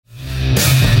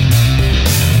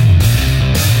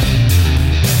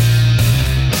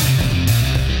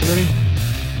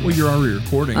Well, you're already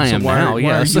recording. I am now,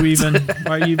 yes. Why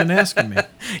are you even asking me?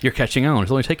 You're catching on. It's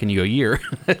only taken you a year.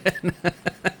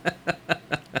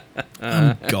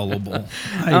 I'm gullible.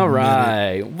 All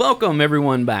right. Welcome,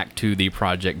 everyone, back to the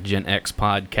Project Gen X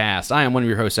podcast. I am one of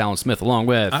your hosts, Alan Smith, along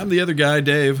with... I'm the other guy,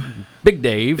 Dave. Big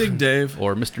Dave. Big Dave.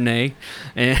 Or Mr. Nay.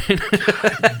 And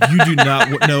You do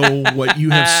not know what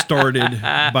you have started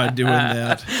by doing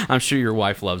that. I'm sure your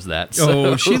wife loves that.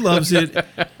 Oh, she loves it.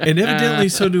 And evidently,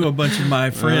 so do a bunch of my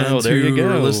friends there you who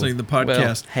are go. listening to the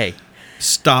podcast. Well, hey.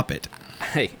 Stop it.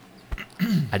 Hey.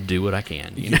 I do what I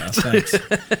can. You Yeah, thanks.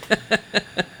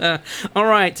 All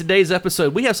right, today's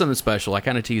episode, we have something special. I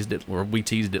kind of teased it, or we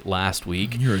teased it last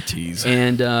week. You're a tease.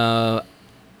 And we're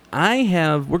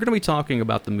going to be talking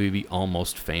about the movie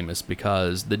Almost Famous,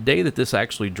 because the day that this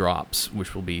actually drops,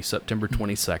 which will be September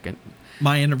 22nd,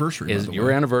 My anniversary, is by the your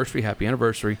way. anniversary. Happy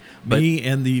anniversary. But Me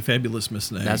and the fabulous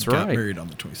Miss Nay That's got right. married on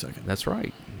the 22nd. that's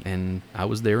right. And I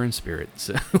was there in spirit.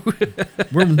 So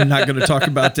We're not going to talk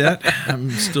about that.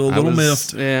 I'm still a little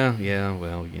miffed. Yeah.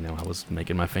 Well, I was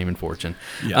making my fame and fortune.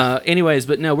 Yeah. Anyways,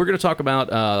 but no, we're going to talk about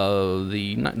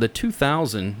the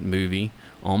 2000 movie,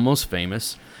 Almost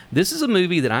Famous. This is a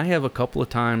movie that I have a couple of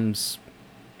times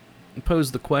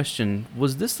posed the question,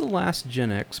 was this the last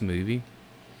Gen X movie?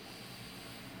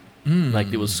 Like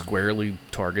it was squarely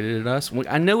targeted at us.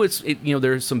 I know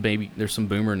there's some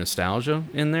boomer nostalgia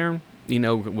in there,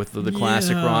 with the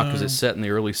classic rock, because it's set in the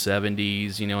early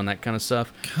 70s, and that kind of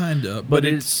stuff. Kind of, But but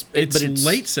it's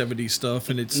late 70s stuff,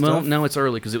 and it's Well, stuff, no, it's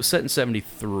early, because it was set in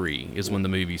 73 is when the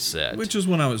movie's set. which is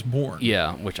when I was born.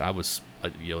 Yeah, which I was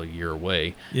a year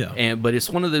away. Yeah. But it's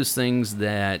one of those things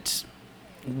that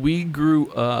we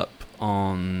grew up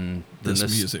on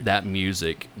Music. that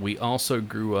music. We also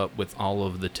grew up with all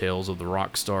of the tales of the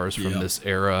rock stars from Yeah. this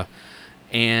era,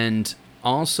 and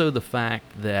also the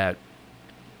fact that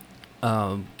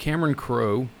Cameron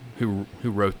Crowe, who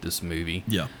wrote this movie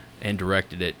Yeah. and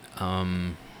directed it,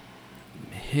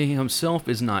 he himself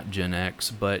is not Gen X,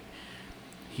 but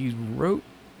he wrote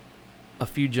a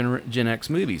few Gen X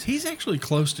movies. He's actually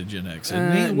close to Gen X,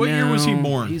 isn't he? What year was he No,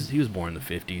 born? He was born in the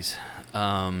 50s.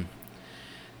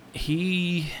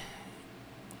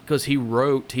 Because he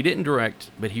didn't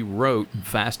direct, but he wrote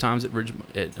Fast Times at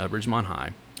Ridgemont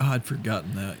High. Oh, I'd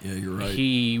forgotten that. Yeah, you're right.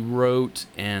 He wrote,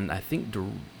 and I think,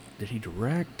 did he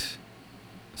direct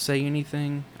Say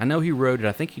Anything? I know he wrote it.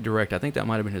 I think he directed. I think that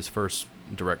might have been his first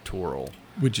directorial.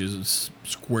 Which is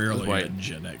squarely Right. a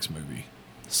Gen X movie.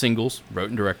 Singles, wrote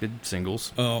and directed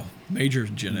Singles. Oh, major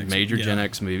Gen X. Major yeah. Gen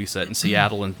X movie set in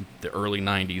Seattle in the early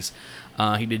 90s.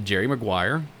 He did Jerry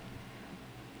Maguire,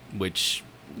 which,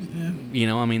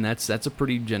 that's a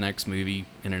pretty Gen X movie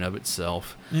in and of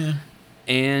itself. Yeah.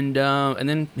 And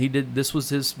then he did, this was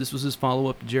his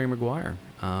follow-up to Jerry Maguire.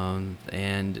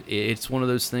 And it's one of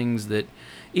those things that,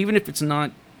 even if it's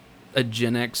not a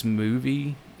Gen X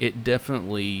movie, it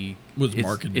definitely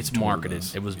Marketed It's toward marketed.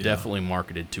 us. It was Yeah. definitely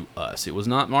marketed to us. It was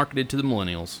not marketed to the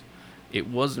millennials. It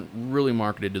wasn't really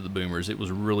marketed to the boomers. It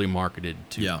was really marketed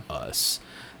to us.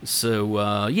 So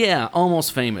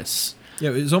Almost Famous. Yeah,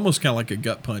 it's almost kind of like a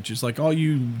gut punch. It's like all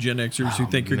you Gen Xers who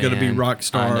think you're going to be Man, rock I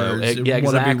stars, know. want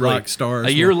Exactly. to be rock stars.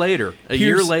 A year Well, later,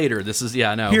 this is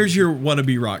I know. Here's your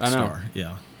wannabe rock I know. star.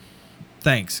 Yeah.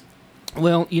 Thanks.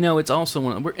 Well, it's also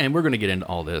we're going to get into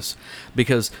all this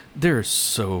because there's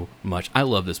so much. I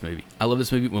love this movie.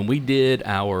 When we did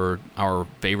our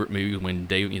favorite movies, when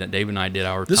Dave and I did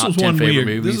our top 10 favorite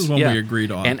movies. This is one we agreed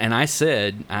on. And I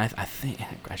said, I think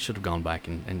I should have gone back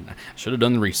and I should have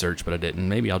done the research, but I didn't.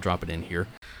 Maybe I'll drop it in here.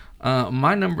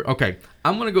 My number. Okay,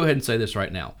 I'm going to go ahead and say this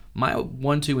right now. My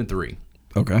 1, 2, and 3.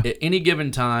 Okay. At any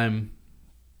given time,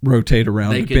 Rotate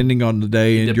around depending on the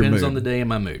day and your mood. depends on the day and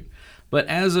my mood. But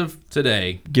as of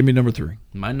today, Give me number 3.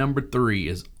 my number 3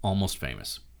 is Almost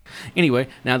Famous. Anyway,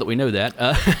 now that we know that,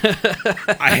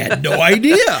 I had no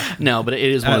idea. no, but it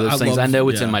is one of those I things. love- I know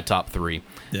it's in yeah. my top 3,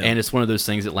 Yeah. and it's one of those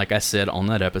things that, like I said on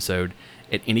that episode,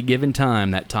 at any given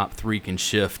time, that top 3 can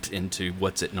shift into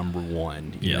what's at number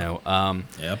 1. You Yeah. know.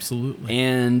 Absolutely.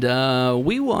 And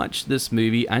we watched this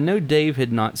movie. I know Dave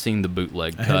had not seen the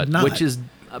bootleg I cut, had not. which is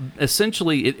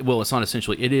essentially, it's not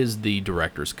essentially, it is the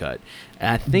director's cut.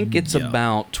 I think it's Yeah.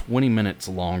 about 20 minutes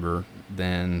longer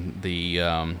than the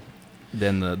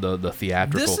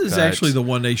theatrical This is cut. actually the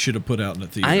one they should have put out in the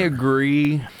theater. I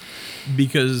agree.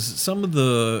 Because some of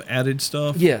the added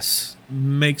stuff Yes.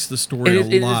 makes the story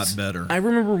a lot better. I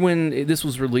remember when this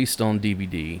was released on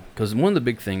DVD, because one of the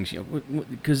big things,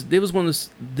 because it was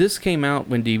this came out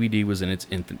when DVD was in its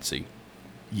infancy.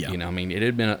 Yeah.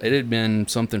 It had been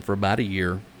something for about a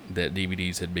year that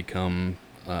DVDs had become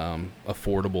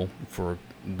affordable for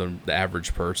the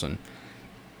average person.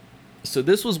 So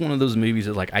this was one of those movies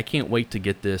that, like, I can't wait to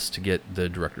get the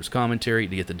director's commentary,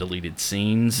 to get the deleted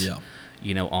scenes,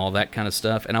 Yeah. All that kind of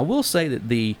stuff. And I will say that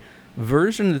the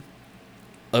version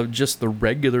of just the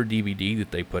regular DVD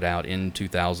that they put out in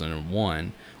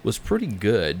 2001 was pretty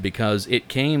good, because it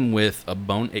came with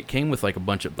like a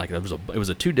bunch of, like, it was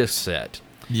a 2-disc set.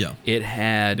 Yeah. It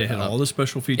had all the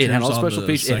special features. It had all the on special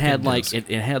features. It had second like disc.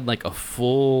 it had like a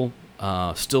full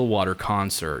Stillwater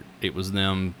concert. It was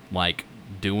them like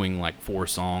doing like 4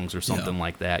 songs or something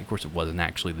like that. Of course, it wasn't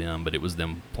actually them, but it was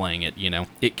them playing it.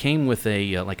 It came with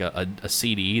a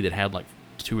CD that had like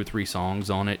 2 or 3 songs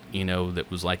on it. That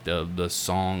was like the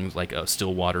songs, like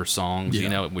Stillwater songs.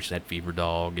 Which had Fever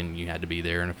Dog and You Had to Be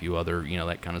There and a few other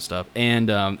that kind of stuff. And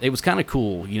it was kind of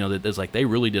cool. That there's like they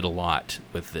really did a lot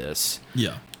with this.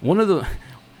 Yeah. One of the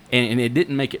and it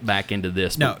didn't make it back into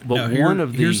this. But one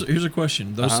of the here's a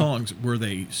question. Those songs, were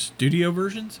they studio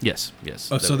versions? Yes.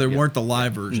 Oh, so they weren't the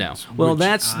live versions. No. Well, which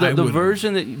that's I the would've-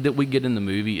 version that we get in the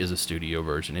movie is a studio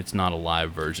version. It's not a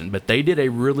live version, but they did a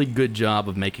really good job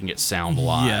of making it sound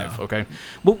live. Yeah. Okay,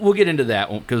 we'll get into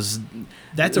that one, because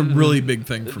That's a really big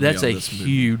thing for me. that's on a this movie.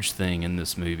 huge thing in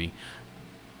this movie.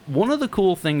 One of the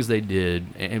cool things they did,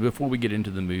 and before we get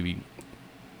into the movie,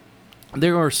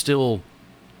 there are still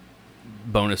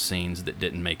bonus scenes that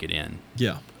didn't make it in.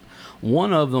 Yeah.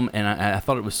 One of them, and I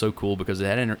thought it was so cool because it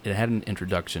had an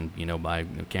introduction, by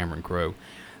Cameron Crowe.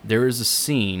 There is a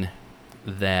scene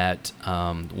that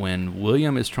when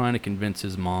William is trying to convince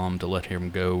his mom to let him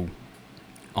go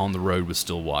on the road with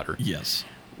Stillwater, Yes.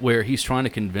 where he's trying to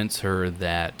convince her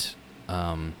that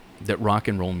that rock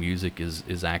and roll music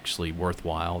is actually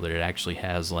worthwhile, that it actually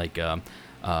has like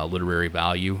literary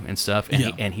value and stuff.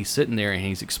 And, Yeah. he's sitting there and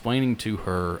he's explaining to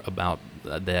her about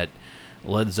that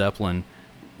Led Zeppelin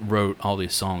wrote all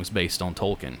these songs based on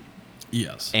Tolkien.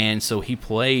 Yes. And so he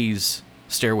plays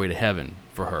Stairway to Heaven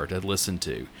for her to listen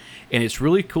to. And it's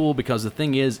really cool because the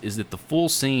thing is that the full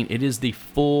scene, it is the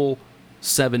full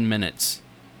 7 minutes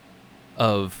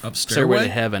of Stairway to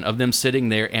Heaven, of them sitting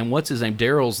there. And what's his name?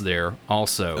 Daryl's there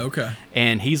also. Okay.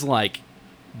 And he's like,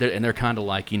 they're kind of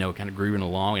like, kind of grooving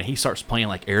along. And he starts playing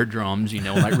like air drums,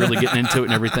 like really getting into it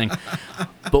and everything.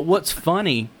 But what's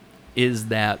funny is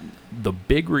that the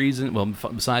big reason, well,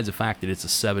 besides the fact that it's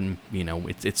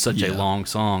it's such a long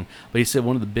song, but he said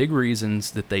one of the big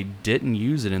reasons that they didn't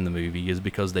use it in the movie is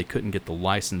because they couldn't get the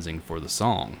licensing for the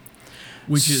song.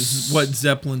 Which is what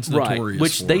Zeppelin's notorious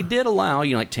Which for. they did allow,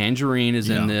 like Tangerine is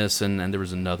in Yeah. this, and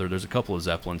there's a couple of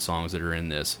Zeppelin songs that are in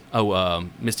this.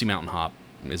 Misty Mountain Hop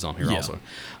is on here also.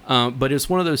 But it's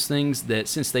one of those things that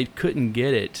since they couldn't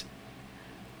get it,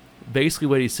 basically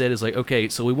what he said is like, okay,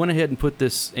 so we went ahead and put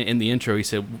this in the intro. He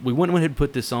said, we went ahead and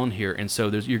put this on here, and so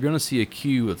you're going to see a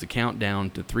cue of the countdown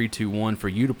to 3, 2, 1 for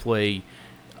you to play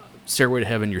Stairway to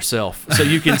Heaven yourself, so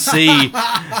you can see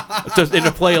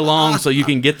to play along, so you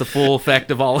can get the full effect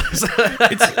of all this.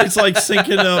 It's like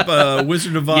syncing up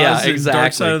Wizard of Oz and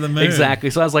Dark Side of the Moon. Exactly.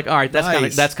 So I was like, all right,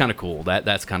 Nice. that's kind of cool.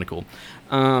 That's kind of cool.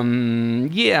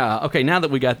 Yeah. Okay. Now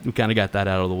that we kind of got that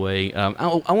out of the way,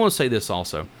 I want to say this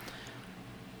also.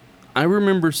 I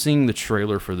remember seeing the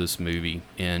trailer for this movie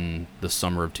in the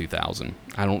summer of 2000.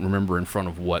 I don't remember in front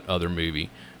of what other movie,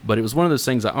 but it was one of those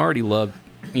things I already loved.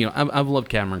 I've loved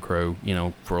Cameron Crowe,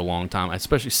 for a long time,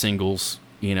 especially singles,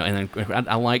 and then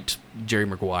I liked Jerry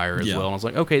Maguire as well. And I was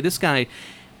like, okay, this guy,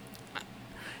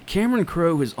 Cameron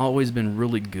Crowe has always been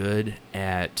really good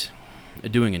at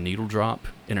doing a needle drop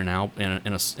in an album,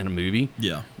 in a movie.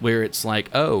 Yeah. Where it's like,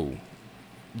 oh,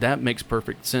 that makes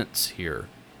perfect sense here.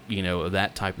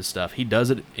 That type of stuff. He does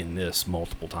it in this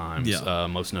multiple times,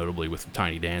 most notably with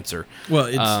Tiny Dancer. Well,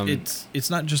 it's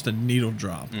not just a needle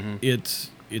drop. Mm-hmm.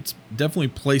 It's definitely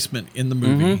placement in the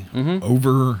movie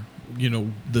over,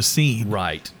 the scene.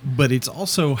 Right. But it's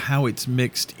also how it's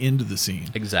mixed into the scene.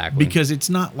 Exactly. Because it's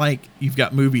not like you've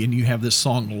got movie and you have this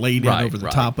song laid in over the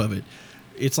top of it.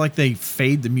 It's like they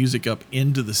fade the music up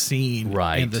into the scene,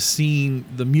 right? And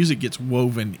the music gets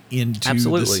woven into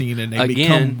the scene, and they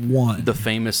Again, become one. The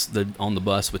famous On the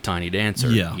Bus with Tiny Dancer,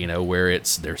 where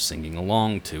they're singing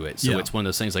along to it. So it's one of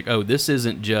those things like, oh, this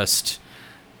isn't just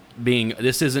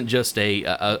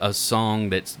a song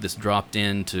that's dropped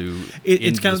into.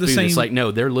 It's kind of the same. It's like, no,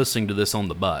 they're listening to this on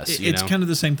the bus. It's kind of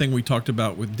the same thing we talked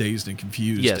about with Dazed and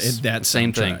Confused. Yes, and that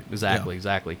same thing. Exactly.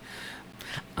 Exactly.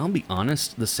 I'll be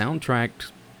honest, the soundtrack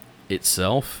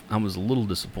itself, I was a little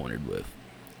disappointed with.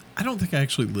 I don't think I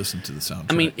actually listened to the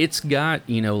soundtrack. I mean, it's got,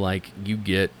 like you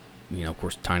get, of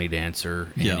course, Tiny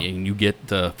Dancer, and you get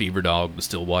the Fever Dog, the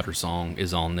Stillwater song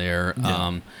is on there.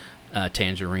 Yeah.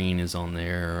 Tangerine is on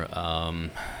there.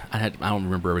 I don't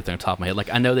remember everything on top of my head.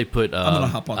 Like I know they put. I'm gonna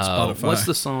hop on Spotify. What's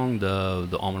the song?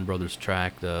 The Allman Brothers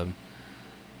track.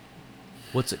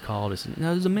 What's it called?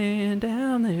 There's a man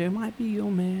down there. Might be your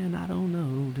man. I don't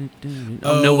know.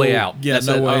 No Way Out. Yeah,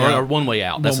 No Way Out. Or One Way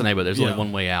Out. That's the name of it. There's only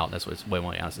one way out. That's what it's Way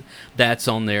Out. That's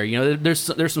on there. You know,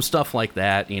 there's some stuff like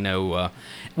that. You know,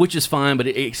 which is fine, but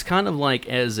it's kind of like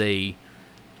as a.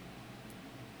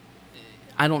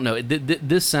 I don't know.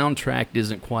 This soundtrack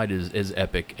isn't quite as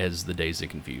epic as the Dazed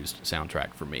and Confused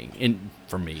soundtrack for me. In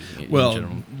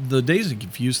general. The Dazed and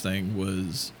Confused thing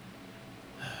was,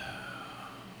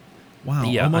 wow.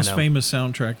 Yeah, Almost Famous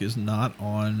soundtrack is not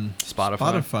on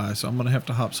Spotify, so I'm gonna have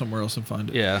to hop somewhere else and find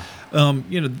it. Yeah.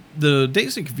 You know, the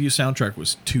Dazed and Confused soundtrack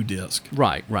was 2 discs.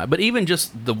 Right. But even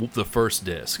just the first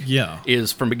disc, yeah,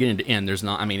 is from beginning to end. There's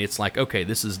not. I mean, it's like, okay,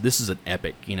 this is an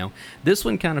epic. You know, this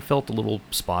one kind of felt a little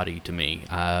spotty to me.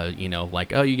 You know,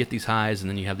 like, oh, you get these highs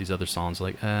and then you have these other songs.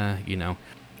 Like, you know,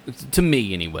 to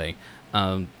me anyway.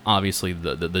 Obviously,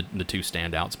 the two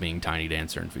standouts being Tiny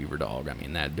Dancer and Fever Dog. I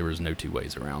mean, that there was no two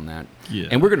ways around that. Yeah.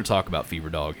 And we're going to talk about Fever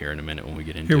Dog here in a minute when we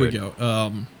get into it. Here we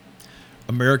go.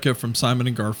 America from Simon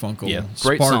and Garfunkel. Yeah,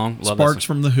 great song. Love Sparks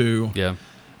from The Who. Yeah.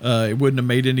 It wouldn't have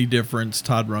made any difference.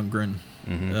 Todd Rundgren.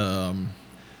 Mm-hmm.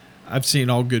 I've seen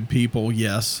All Good People.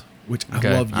 Yes, which I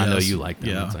love. Yes. I know you like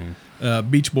that. Yeah.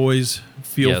 Beach Boys.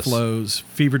 Field Flows.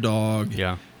 Fever Dog.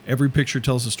 Yeah. Every Picture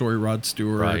Tells a Story, Rod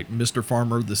Stewart. Right. Mr.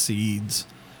 Farmer, The Seeds.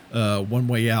 One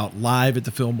Way Out, Live at the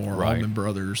Fillmore, Allman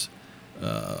Brothers.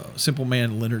 Simple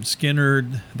Man, Leonard Skinner.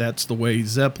 That's the Way,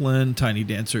 Zeppelin. Tiny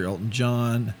Dancer, Elton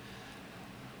John.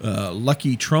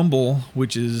 Lucky Trumbull,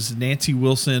 which is Nancy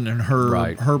Wilson and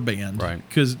her band. Right.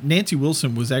 Because Nancy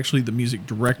Wilson was actually the music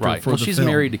director for the film. She's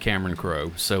married to Cameron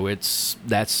Crowe, so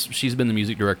she's been the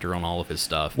music director on all of his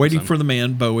stuff. Waiting for the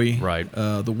Man, Bowie. Right.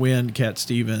 The Wind, Cat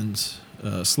Stevens.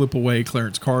 Slip Away,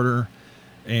 Clarence Carter.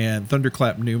 And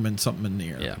Thunderclap Newman, Something in the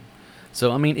Air. Yeah.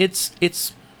 So, I mean, it's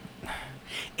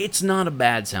not a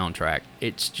bad soundtrack.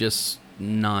 It's just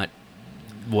not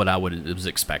what I was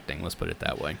expecting. Let's put it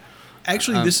that way.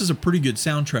 Actually, this is a pretty good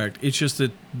soundtrack. It's just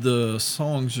that the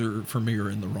songs for me are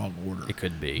in the wrong order. It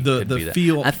could be. The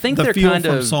feel. I think the they're feel kind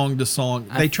from of song to song.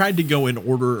 They tried to go in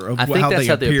order of how they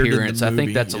appeared in the movie. I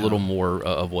think that's a little more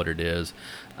of what it is.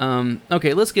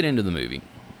 Okay, let's get into the movie.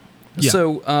 Yeah.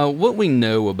 So what we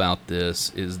know about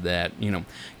this is that, you know,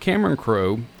 Cameron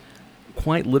Crowe,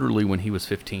 quite literally when he was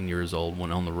 15 years old,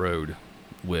 went on the road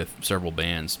with several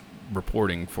bands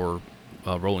reporting for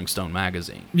Rolling Stone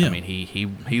magazine. Yeah. I mean,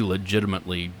 he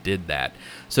legitimately did that.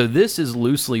 So this is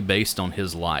loosely based on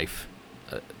his life,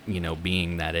 you know,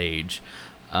 being that age.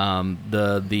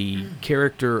 The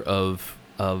character of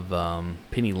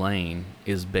Penny Lane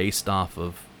is based off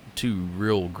of 2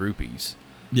 real groupies.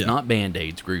 Yeah. Not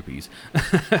Band-Aids, groupies.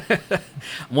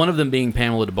 One of them being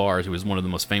Pamela Des Barres, who was one of the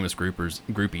most famous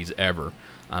groupies ever.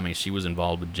 I mean, she was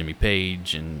involved with Jimmy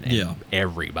Page and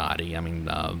everybody. I mean,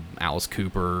 Alice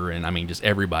Cooper, and I mean, just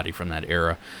everybody from that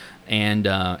era.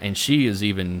 And she has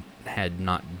even had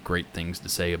not great things to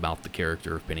say about the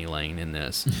character of Penny Lane in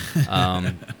this.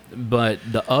 But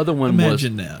the other one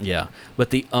Imagine that. Yeah.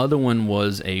 But the other one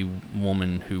was a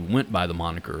woman who went by the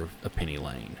moniker of Penny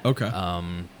Lane. Okay.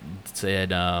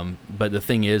 But the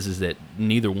thing is that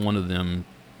neither one of them,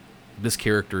 this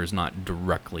character is not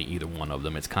directly either one of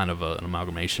them. It's kind of an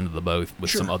amalgamation of the both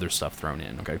with some other stuff thrown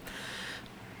in. Okay.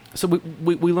 So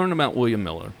we learn about William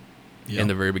Miller. Yep. In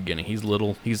the very beginning, he's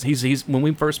little. He's when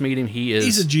we first meet him,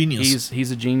 he's a genius.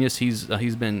 He's a genius. He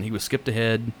was skipped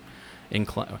ahead in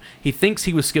he thinks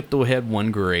he was skipped ahead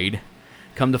 1 grade.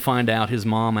 Come to find out, his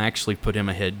mom actually put him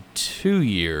ahead 2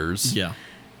 years. Yeah,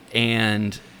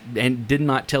 and did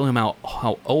not tell him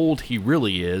how old he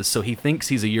really is. So he thinks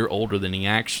he's a year older than he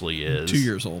actually is. 2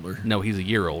 years older. No, he's a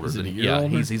year older. Is it a year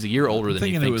older? He's a year older than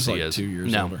he thinks it was he like is. 2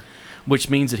 years older.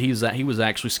 Which means that he was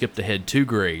actually skipped ahead 2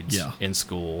 grades in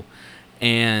school.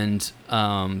 And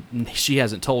she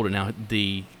hasn't told her. Now,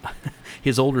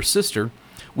 his older sister,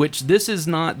 which this is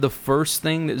not the first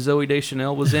thing that Zooey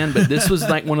Deschanel was in, but this was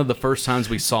like one of the first times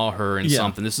we saw her in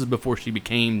something. This is before she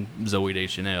became Zooey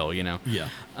Deschanel, you know. Yeah.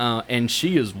 And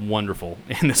she is wonderful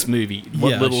in this movie,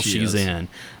 what little she's in.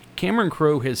 Cameron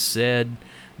Crowe has said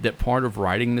that part of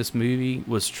writing this movie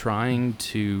was trying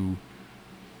to,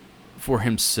 for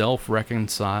himself,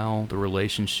 reconcile the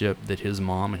relationship that his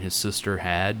mom and his sister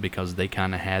had, because they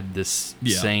kind of had this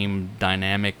same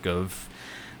dynamic of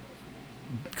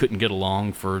couldn't get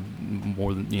along for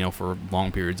more than, for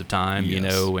long periods of time,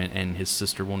 and his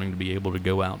sister wanting to be able to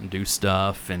go out and do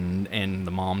stuff, and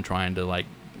the mom trying to like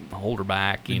hold her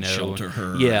back, and shelter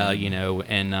her. Yeah,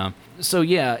 and so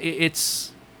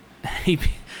it's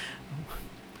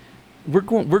we're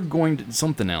going to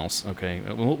something else. Okay,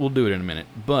 we'll do it in a minute.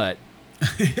 But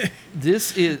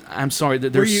this is. I'm sorry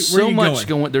that there's so much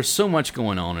going. There's so much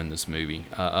going on in this movie.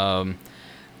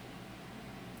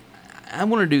 I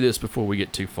want to do this before we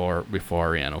get too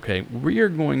far in. Okay, we are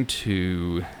going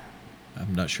to.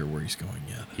 I'm not sure where he's going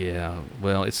yet. Yeah,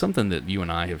 well, it's something that you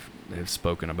and I have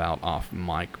spoken about off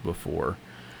mic before.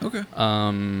 Okay.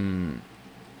 All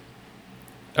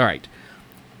right.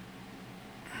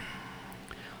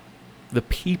 The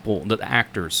people, the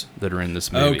actors that are in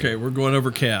this movie. Okay, we're going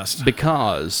over cast.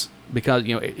 Because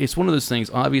it's one of those things.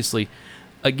 Obviously,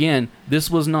 again, this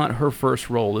was not her first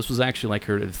role. This was actually like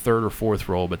her third or fourth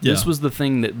role. But this was the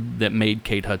thing that made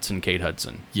Kate Hudson Kate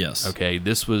Hudson. Yes. Okay.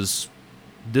 This was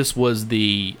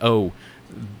the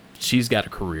she's got a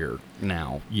career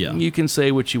now. Yeah. You can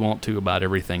say what you want to about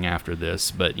everything after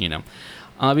this, but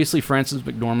obviously Frances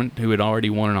McDormand, who had already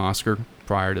won an Oscar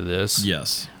prior to this.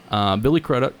 Yes. Billy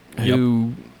Crudup,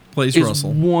 who plays is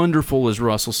Russell. Wonderful as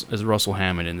Russell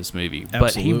Hammond in this movie. Absolutely.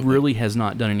 But he really has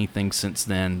not done anything since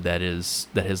then that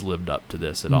has lived up to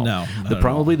this at all. No,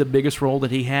 probably the biggest role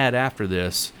that he had after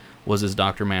this was as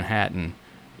Dr. Manhattan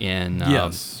in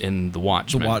The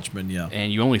Watchmen. The Watchmen, yeah.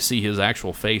 And you only see his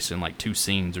actual face in like 2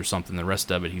 scenes or something. The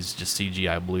rest of it, he's just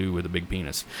CGI blue with a big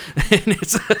penis.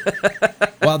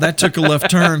 Wow, that took a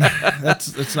left turn.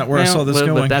 That's not where I saw this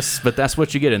going. But that's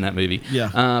what you get in that movie.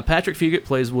 Yeah. Patrick Fugit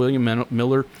plays William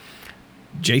Miller.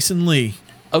 Jason Lee.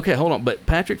 Okay, hold on. But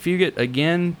Patrick Fugit,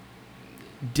 again,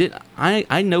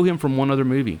 I know him from one other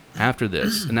movie after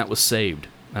this, and that was Saved.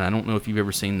 And I don't know if you've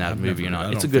ever seen that movie or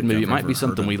not. It's a good movie. It might be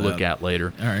something we look at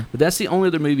later. All right. But that's the only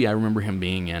other movie I remember him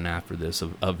being in after this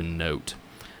of note.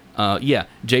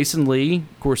 Jason Lee,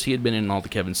 of course, he had been in all the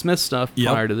Kevin Smith stuff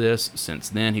prior to this. Since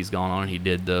then, he's gone on. He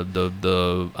did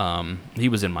he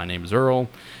was in My Name Is Earl.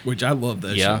 Which I love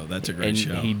that show. That's a great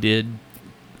show. He did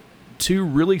 2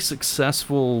 really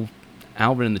successful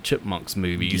Alvin and the Chipmunks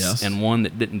movies, and one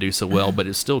that didn't do so well, but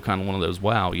it's still kind of one of those,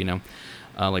 wow, like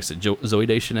I said, Zooey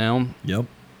Deschanel. Yep.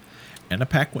 Anna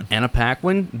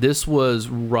Paquin. This was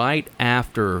right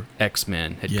after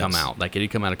X-Men had come out. Like, it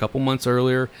had come out a couple months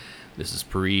earlier. This is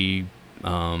pre...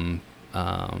 of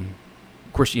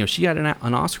course, she had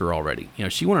an Oscar already.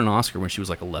 She won an Oscar when she was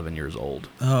like 11 years old.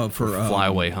 Oh, for Fly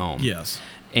Away Home. Yes.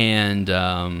 And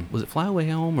was it Fly Away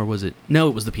Home or was it... No,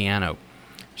 it was The Piano.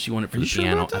 She won it for The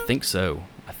Piano. Sure I think so.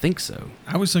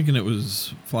 I was thinking it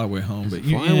was Fly Away Home, but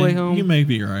Fly Away Home? You may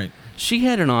be right. She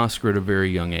had an Oscar at a very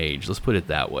young age. Let's put it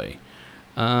that way.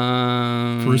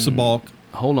 Farisa Balk.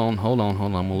 Hold on.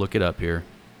 We'll look it up here.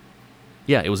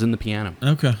 Yeah, it was in The Piano.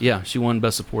 Okay. Yeah, she won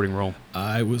Best Supporting Role.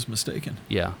 I was mistaken.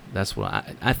 Yeah, that's what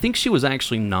I think she was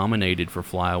actually nominated for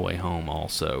Fly Away Home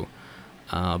also.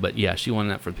 But yeah, she won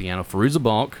that for The Piano. Farisa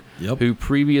Balk, who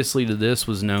previously to this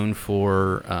was known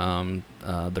for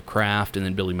The Craft and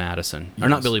then Billy Madison. Or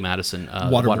not Billy Madison,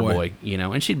 Waterboy.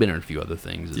 And she'd been in a few other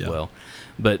things as well.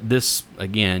 But this,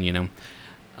 again,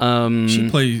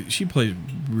 she plays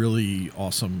really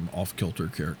awesome off-kilter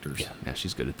characters. Yeah,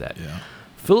 she's good at that. Yeah.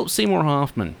 Philip Seymour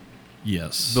Hoffman.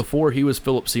 Yes. Before he was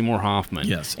Philip Seymour Hoffman.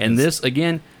 Yes. And this,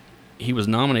 again, he was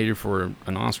nominated for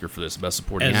an Oscar for this, Best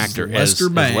Supporting Actor. Lester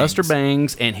Bangs. As Lester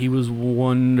Bangs, and he was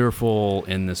wonderful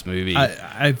in this movie.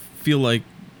 I feel like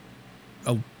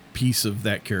a piece of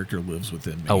that character lives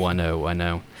within me. Oh, I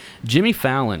know. Jimmy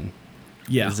Fallon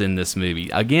is in this movie.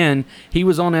 Again, he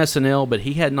was on SNL, but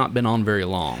he had not been on very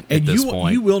long at this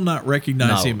point. You will not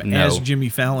recognize him as Jimmy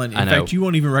Fallon. In fact, you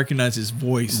won't even recognize his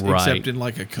voice except in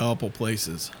like a couple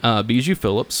places. Bijou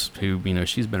Phillips, who,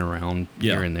 she's been around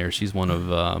here and there. She's one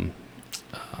of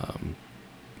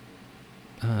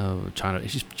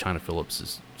she's China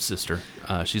Phillips' sister.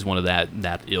 She's one of that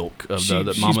ilk of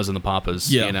the Mamas and the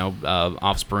Papas,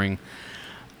 offspring.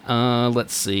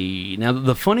 Let's see. Now,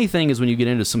 the funny thing is when you get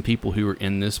into some people who are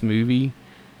in this movie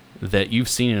that you've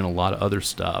seen in a lot of other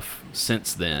stuff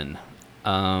since then.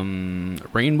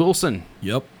 Rainn Wilson.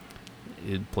 Yep.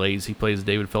 He plays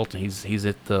David Felton. He's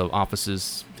at the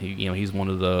offices. He's one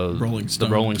of the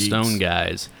Rolling Stone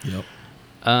guys. Yep.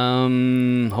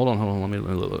 Hold on. Let me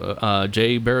look.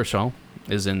 Jay Baruchel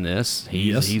is in this.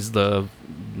 He's the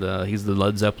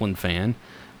Led Zeppelin fan.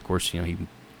 Of course,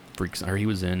 he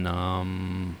was in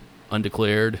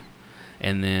Undeclared,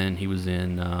 and then he was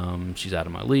in She's Out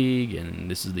of My League,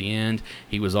 and This Is the End.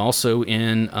 He was also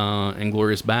in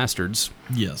Inglourious Bastards.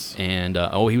 Yes. And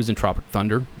he was in Tropic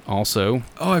Thunder also.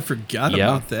 Oh, I forgot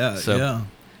about that. So,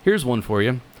 here's one for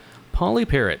you. Polly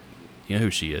Parrott. You know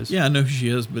who she is? Yeah, I know who she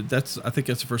is, but I think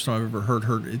that's the first time I've ever heard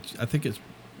her.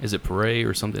 Is it Perret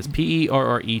or something? It's Perrette.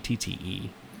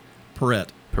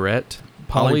 Perrette.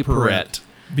 Polly Perrette.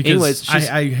 Because anyways,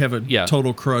 I have a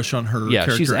total crush on her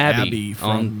character, she's Abby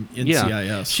from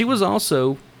NCIS. She was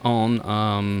also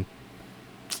on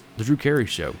the Drew Carey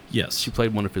Show. Yes. She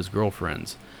played one of his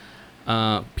girlfriends.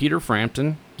 Peter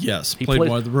Frampton. Yes, he played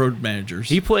one of the road managers.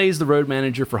 He plays the road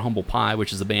manager for Humble Pie,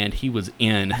 which is a band he was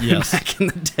in back in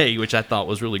the day, which I thought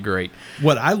was really great.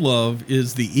 What I love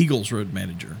is the Eagles road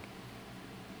manager.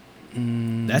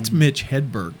 That's Mitch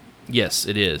Hedberg. Yes,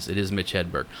 it is. It is Mitch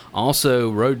Hedberg. Also,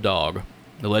 Road Dogg,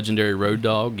 the legendary Road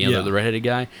Dogg, the redheaded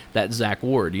guy. That's Zach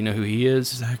Ward. You know who he is?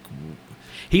 Zach.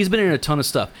 He's been in a ton of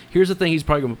stuff. Here's the thing he's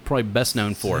probably best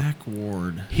known for. Zach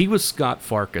Ward. He was Scott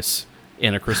Farkas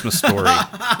in A Christmas Story.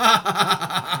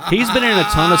 He's been in a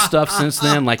ton of stuff since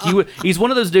then. Like he's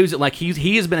one of those dudes that like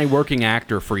he has been a working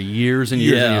actor for years and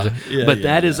years and years. But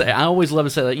that is, I always love to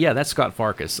say that. Yeah, that's Scott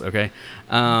Farkas. Okay,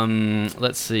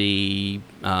 let's see.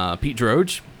 Pete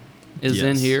Droge is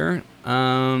in here.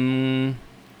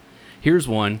 Here's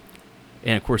one,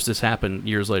 and of course this happened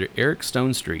years later. Eric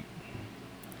Stonestreet.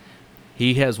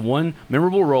 He has one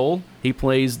memorable role. He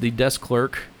plays the desk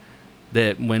clerk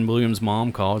that when William's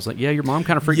mom calls, like, yeah, your mom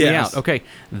kind of freaked me out. Okay,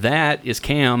 that is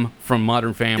Cam from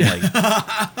Modern Family.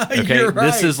 Okay, You're right.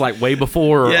 This is like way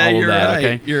before all of that. Right.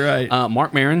 Okay, you're right.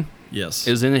 Mark Maron, yes,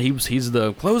 is in it. He's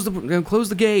the close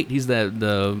the gate. He's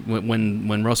the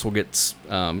when Russell gets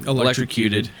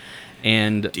electrocuted.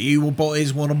 And do you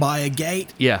boys want to buy a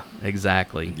gate? Yeah,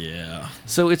 exactly. Yeah.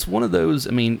 So it's one of those. I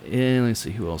mean, let's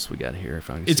see who else we got here. If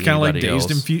I can it's see kind of like else.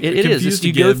 Dazed and It is. Confused.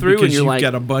 You go through and you're you've like,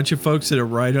 got a bunch of folks that are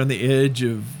right on the edge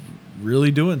of really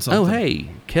doing something. oh hey,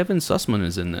 Kevin Sussman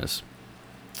is in this.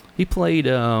 He played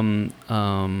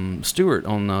Stuart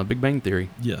on Big Bang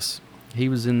Theory. Yes. He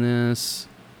was in this.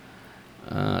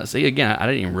 See, again, I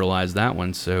didn't even realize that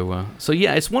one. So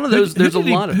yeah, it's one of those. There's a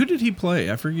lot of. Who did he play?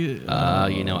 I forget.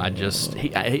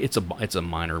 It's a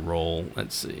minor role.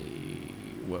 Let's see,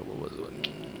 what was it?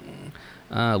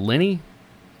 Lenny.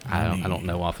 I don't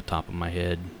know off the top of my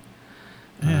head.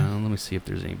 Yeah. Let me see if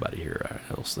there's anybody here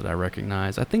else that I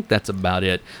recognize. I think that's about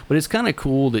it. But it's kind of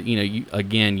cool that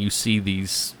you see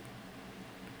these.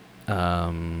 Nick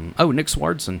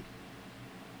Swardson.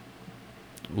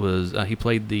 Was he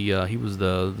played he was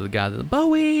the guy that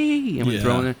Bowie and went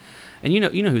throwing it, and you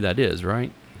know who that is, right?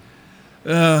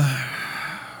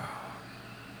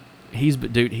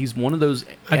 He's one of those.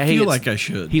 I feel like I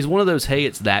should. He's one of those. Hey,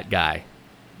 it's that guy.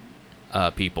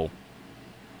 People.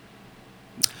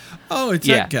 Oh, it's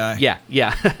that guy. Yeah.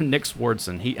 Nick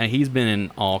Swardson. He's been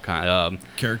in all kind of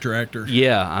character actor.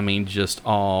 Yeah, I mean just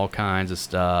all kinds of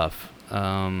stuff.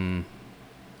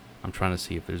 I'm trying to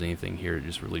see if there's anything here that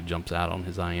just really jumps out on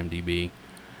his IMDb.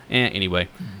 Anyway,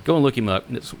 go and look him up,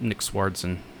 Nick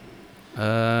Swardson.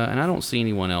 And I don't see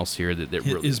anyone else here that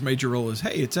really... His major role is,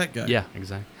 hey, it's that guy. Yeah,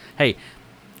 exactly. Hey,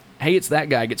 it's that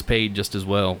guy gets paid just as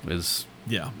well as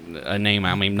a name.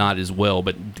 I mean, not as well,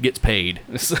 but gets paid.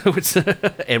 So it's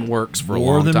and works for a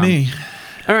long time. More than me.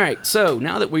 All right, so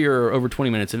now that we are over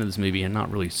 20 minutes into this movie and not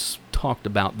really talked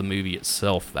about the movie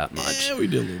itself that much. Yeah, we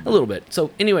did a little bit. So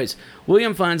anyways,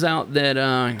 William finds out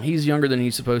that he's younger than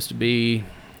he's supposed to be,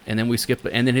 and then we skip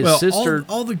it. And then his sister...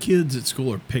 All the kids at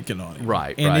school are picking on him.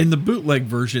 Right, and in the bootleg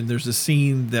version, there's a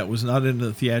scene that was not in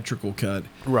the theatrical cut.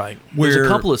 Right. Where, there's a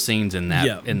couple of scenes in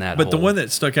that. But the one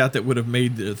that stuck out that would have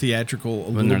made the theatrical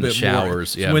a when little bit more... When they're in the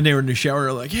showers, when they were in the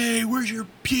shower, like, hey, where's your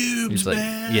pubes,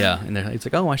 man? Yeah, and it's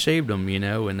like, oh, I shaved them,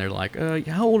 and they're like,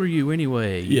 how old are you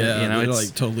anyway? Yeah, they're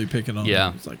like totally picking on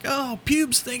him. It's like, oh,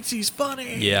 Pubes thinks he's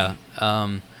funny. Yeah.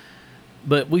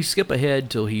 But we skip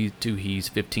ahead till he's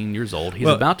 15 years old. He's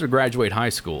about to graduate high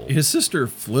school. His sister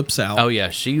flips out. Oh yeah,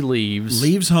 she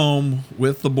leaves home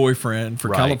with the boyfriend for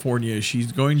California.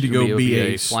 She's going to go be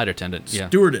a flight attendant.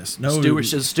 Stewardess. No,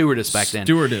 she's stewardess back then.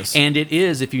 Stewardess. And it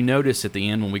is, if you notice at the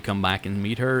end when we come back and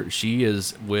meet her, she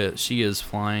is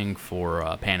flying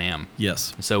for Pan Am.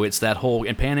 Yes. So it's that whole,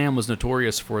 and Pan Am was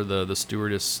notorious for the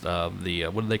stewardess. What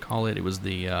do they call it? It was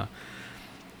the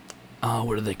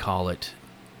what do they call it?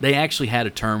 They actually had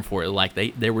a term for it. Like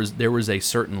there was a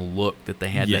certain look that they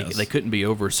had. Yes. They couldn't be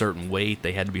over a certain weight.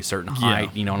 They had to be a certain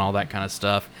height, and all that kind of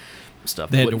stuff.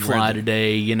 Stuff they that wouldn't fly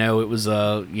today. It was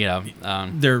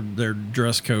their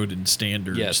dress code and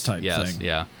standards type thing.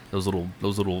 Yeah, those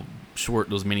little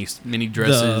short, those mini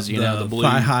dresses. The blue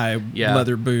thigh high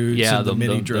leather boots. Yeah, and the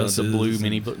mini dresses, the blue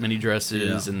mini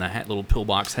dresses, and the little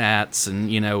pillbox hats,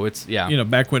 and it's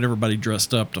back when everybody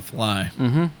dressed up to fly.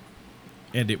 Mm-hmm.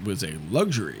 And it was a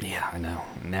luxury. Yeah, I know.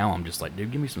 Now I'm just like,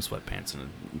 dude, give me some sweatpants and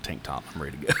a tank top. I'm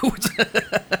ready to go.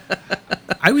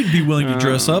 I would be willing to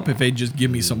dress up if they'd just give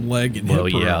me some leg and hip. Well,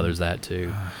 yeah, there's that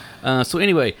too. So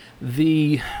anyway,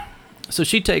 the So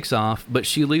she takes off, but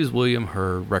she leaves William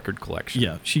her record collection.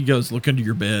 Yeah, she goes, look under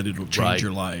your bed, it'll change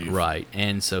your life. Right,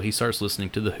 and so he starts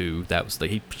listening to The Who. That was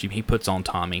he puts on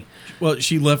Tommy. Well,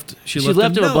 she left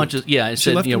him a bunch of, it she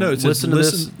said, left a note. Listen to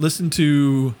this. Listen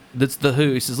to... That's The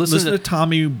Who. He says, listen to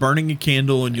Tommy burning a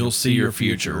candle and you'll see your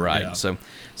future. Right, yeah. So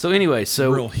anyway,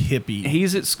 real hippie.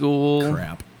 He's at school.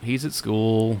 Crap. He's at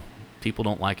school. People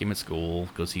don't like him at school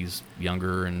because he's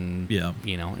younger and,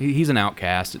 he's an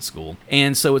outcast at school.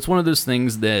 And so it's one of those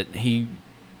things that he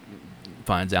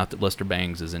finds out that Lester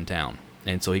Bangs is in town.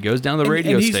 And so he goes down to the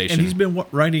radio station. And he's been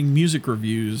writing music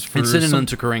reviews for... And sending them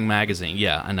to Kerrang! Magazine.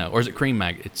 Yeah, I know. Or is it Cream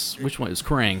Mag? Which one? It's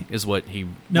Kerrang! Is what he...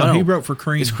 No, he wrote for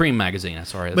Cream. It's Cream Magazine.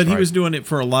 Sorry. But he was doing it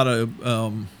for a lot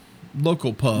of...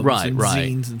 local pubs and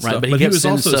zines and stuff. But he kept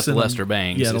sending stuff to Lester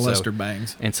Bangs. Yeah, to Lester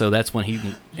Bangs. And so that's when he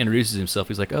introduces himself.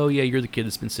 He's like, oh, yeah, you're the kid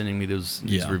that's been sending me these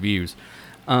reviews.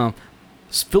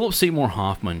 Philip Seymour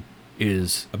Hoffman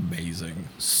is amazing.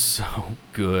 So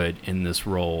good in this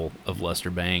role of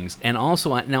Lester Bangs. And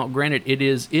also, now,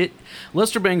 granted,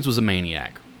 Lester Bangs was a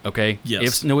maniac, okay?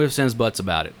 Yes. No ifs, ands, buts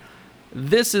about it.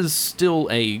 This is still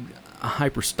a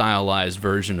hyper stylized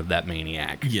version of that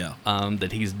maniac that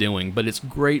he's doing, but it's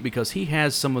great because he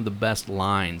has some of the best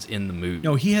lines in the movie.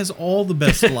 No, he has all the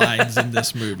best lines in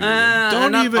this movie.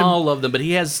 Not all of them, but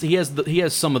he has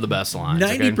some of the best lines.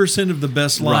 90% of the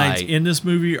best lines in this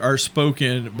movie are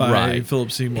spoken by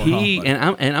Philip Seymour Hoffman.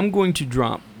 And I'm going to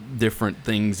drop different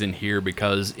things in here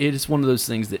because it is one of those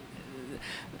things that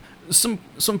some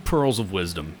pearls of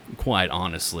wisdom, quite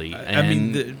honestly. I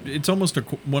mean, it's almost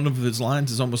one of his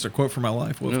lines is almost a quote from my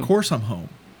life. Well, of course I'm home.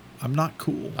 I'm not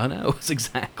cool. I know, it's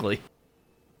exactly.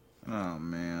 Oh,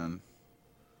 man.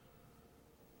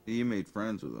 You made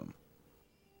friends with them.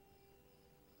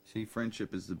 See,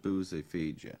 friendship is the booze they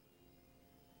feed you.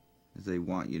 Is they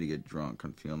want you to get drunk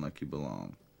and feel like you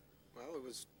belong. Well, it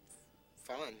was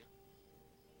fun.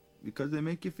 Because they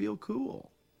make you feel cool.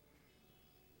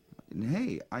 And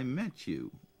hey, I met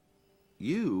you.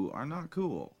 You are not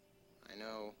cool. I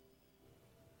know.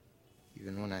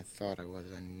 Even when I thought I was,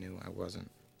 I knew I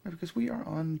wasn't. Right, because we are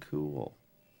uncool.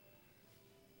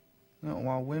 Now,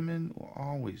 while women will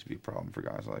always be a problem for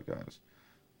guys like us,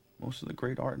 most of the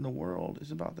great art in the world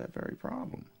is about that very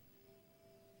problem.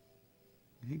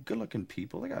 Good-looking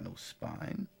people, they got no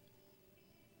spine.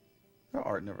 Their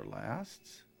art never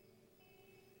lasts.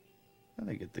 And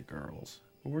they get the girls.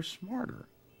 But we're smarter.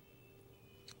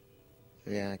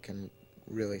 Yeah, I can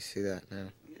really see that now.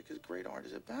 Yeah, because great art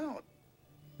is about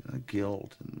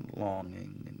guilt and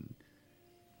longing and,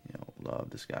 love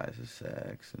disguised as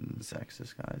sex and sex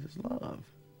disguised as love.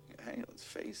 Hey, let's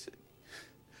face it.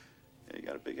 You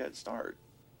got a big head start.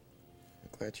 I'm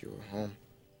glad you were home.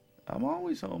 I'm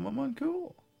always home. I'm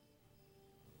uncool.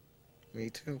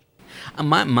 Me too.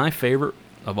 My favorite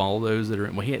of all those that are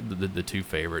in... Well, he had the two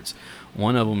favorites.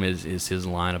 One of them is his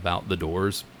line about the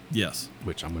Doors. Yes.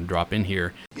 Which I'm going to drop in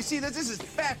here. You see, this is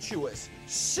fatuous,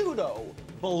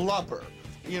 pseudo-blubber.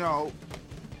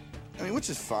 Which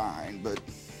is fine, but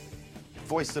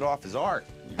voiced it off as art,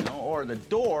 or the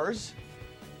Doors.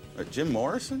 Jim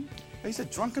Morrison? He's a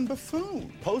drunken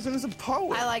buffoon, posing as a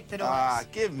poet. I like the Doors.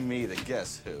 Give me the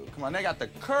Guess Who. Come on, they got the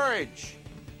courage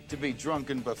to be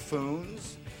drunken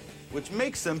buffoons, which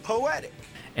makes them poetic.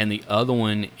 And the other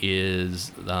one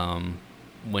is...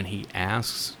 when he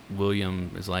asks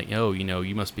William, is like, oh,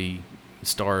 you must be the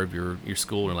star of your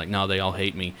school. And like, no, they all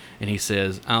hate me. And he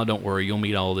says, oh, don't worry, you'll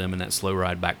meet all of them in that slow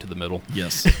ride back to the middle.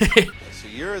 Yes. So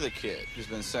you're the kid who's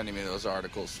been sending me those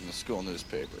articles from the school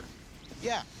newspaper.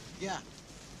 Yeah.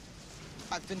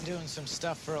 I've been doing some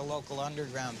stuff for a local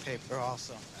underground paper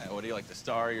also. And what do you like, the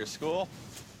star of your school?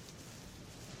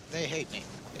 They hate me.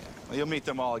 Yeah. Well, you'll meet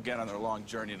them all again on their long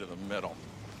journey to the middle.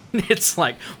 It's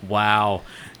like, wow,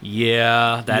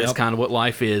 yeah, that's kind of what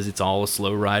life is. It's all a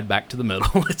slow ride back to the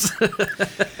middle. It's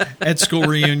at school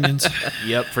reunions.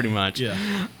 Yep, pretty much.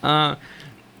 Yeah.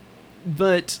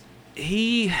 But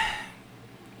he,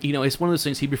 it's one of those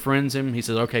things. He befriends him. He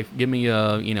says, "Okay, give me,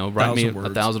 write me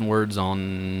 1,000 words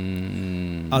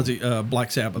on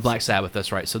Black Sabbath." Black Sabbath.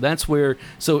 That's right. So that's where.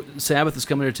 So Sabbath is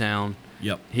coming to town.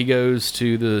 Yep. He goes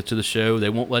to the show. They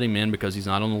won't let him in because he's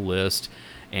not on the list.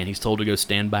 And he's told to go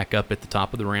stand back up at the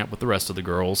top of the ramp with the rest of the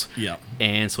girls. Yeah.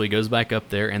 And so he goes back up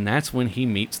there, and that's when he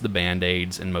meets the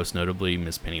Band-Aids, and most notably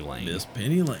Miss Penny Lane. Miss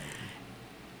Penny Lane.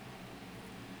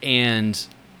 And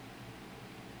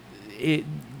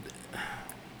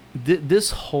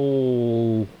this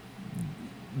whole...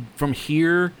 From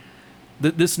here,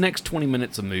 this next 20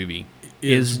 minutes of movie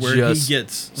is where just he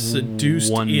gets seduced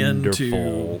wonderful.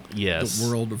 into Yes. the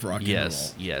world of rock and roll.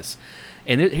 Yes.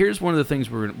 And here's one of the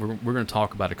things we're going to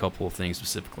talk about, a couple of things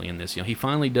specifically in this. He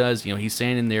finally does. He's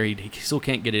standing there. He still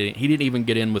can't get in. He didn't even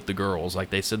get in with the girls. Like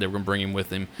they said, they were going to bring him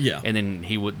with him. Yeah. And then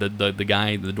he would the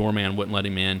guy, the doorman, wouldn't let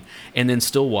him in. And then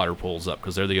Stillwater pulls up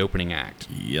because they're the opening act.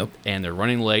 Yep. And they're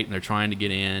running late and they're trying to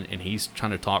get in. And he's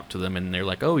trying to talk to them. And they're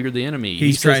like, "Oh, you're the enemy."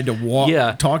 He's trying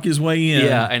to talk his way in.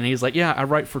 Yeah. And he's like, "Yeah, I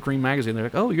write for Cream Magazine." They're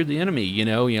like, "Oh, you're the enemy."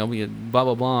 Blah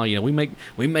blah blah.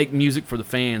 We make music for the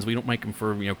fans. We don't make them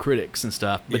for critics and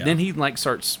stuff. But then he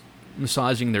starts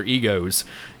massaging their egos,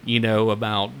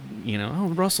 about oh,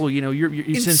 Russell, you're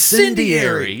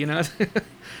incendiary.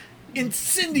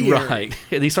 Incendiary. Right.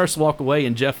 And he starts to walk away,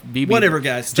 and Jeff Beebe, whatever,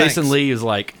 guys. Jason Thanks. Lee is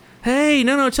like, "Hey,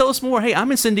 no, tell us more. Hey,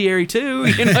 I'm incendiary too."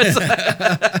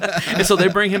 And so they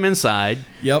bring him inside.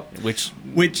 Yep. Which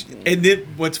and then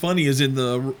what's funny is in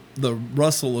the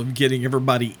rustle of getting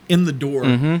everybody in the door,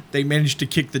 they managed to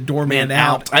kick the doorman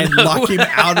out and lock him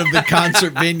out of the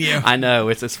concert venue. I know,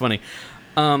 it's funny.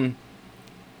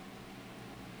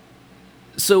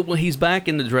 So when he's back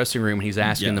in the dressing room and he's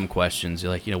asking them questions,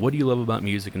 you're like, what do you love about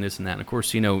music and this and that? And of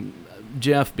course,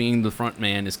 Jeff, being the front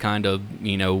man, is kind of,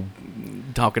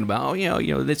 talking about,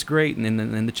 that's great,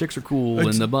 and the chicks are cool,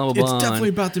 and the blah, blah, blah. It's definitely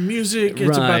about the music,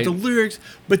 it's about the lyrics,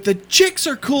 but the chicks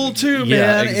are cool too,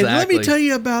 man. Exactly. And let me tell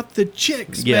you about the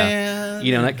chicks, man.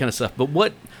 That kind of stuff. But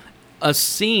what a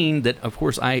scene that, of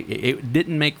course, it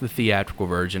didn't make the theatrical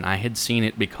version. I had seen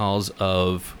it because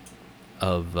of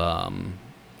the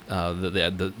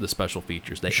special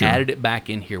features. They added it back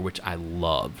in here, which I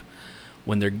loved.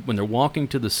 When they're walking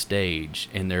to the stage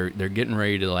and they're getting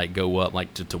ready to go up,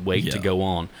 to wait to go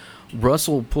on,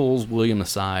 Russell pulls William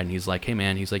aside and he's like, "Hey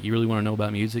man," he's like, "You really want to know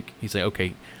about music?" He's like,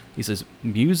 "Okay." He says,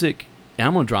 "Music," and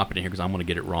I'm going to drop it in here because I'm going to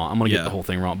get it wrong. I'm going to get the whole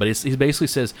thing wrong. But he basically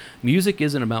says, music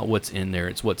isn't about what's in there;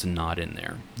 it's what's not in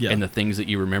there, and the things that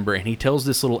you remember. And he tells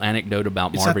this little anecdote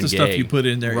about Marvin Gaye. It's not the stuff you put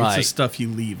in there; right. It's the stuff you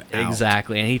leave out.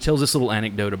 Exactly. And he tells this little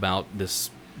anecdote about this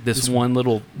one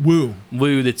little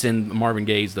woo that's in Marvin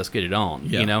Gaye's "Let's Get It On."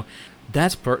 Yeah.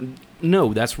 That's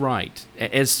that's right.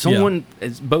 As someone,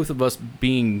 as both of us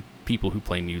being people who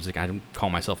play music, I don't call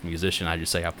myself a musician. I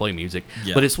just say I play music.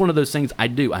 Yeah. But it's one of those things I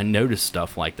do. I notice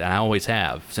stuff like that. I always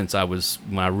have since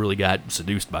when I really got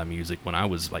seduced by music when I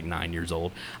was 9 years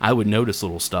old. I would notice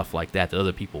little stuff like that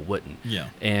other people wouldn't. Yeah.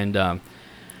 And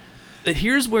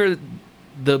here's where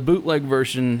the bootleg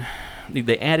version,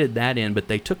 they added that in, but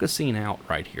they took a scene out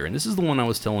right here. And this is the one I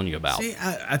was telling you about. See,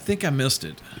 I think I missed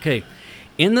it. Okay.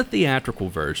 In the theatrical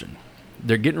version,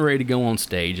 they're getting ready to go on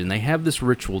stage, and they have this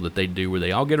ritual that they do where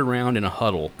they all get around in a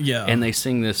huddle, and they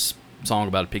sing this song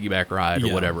about a piggyback ride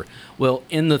or whatever. Well,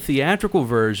 in the theatrical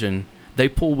version, they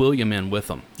pull William in with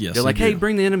them. Yes, they're like, "Hey,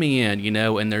 bring the enemy in,"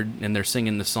 and they're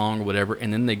singing the song or whatever,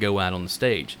 and then they go out on the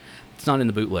stage. It's not in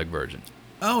the bootleg version.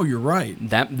 Oh, you're right.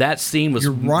 That scene was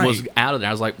right. was out of there.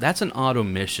 I was like, that's an odd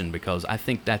omission because I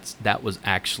think that was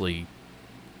actually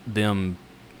them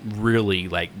really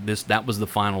this. That was the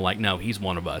final no, he's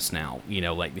one of us now.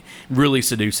 Really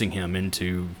seducing him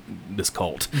into this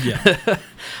cult. Yeah.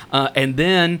 And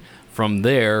then from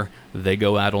there they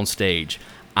go out on stage.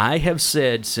 I have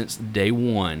said since day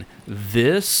one,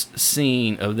 this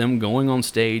scene of them going on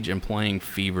stage and playing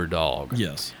Fever Dog.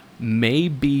 Yes. May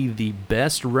be the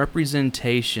best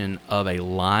representation of a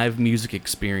live music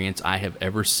experience I have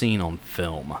ever seen on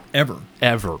film. Ever.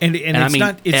 And it's I mean,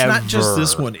 not just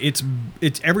this one. It's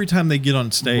every time they get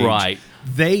on stage. Right.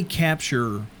 They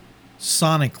capture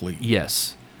sonically.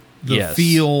 Yes. The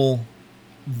feel,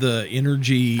 the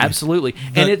energy. Absolutely.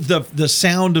 And the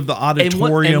sound of the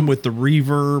auditorium with the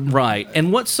reverb. Right.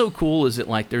 And what's so cool is that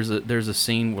there's a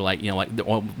scene where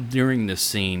during this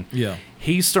scene,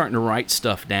 he's starting to write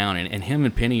stuff down, and him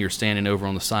and Penny are standing over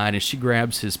on the side, and she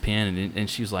grabs his pen, and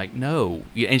she's like, "No,"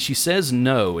 and she says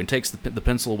no, and takes the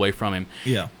pencil away from him.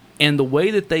 Yeah. And the way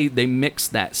that they mix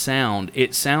that sound,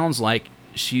 it sounds like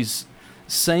she's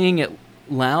saying it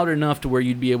loud enough to where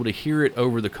you'd be able to hear it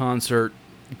over the concert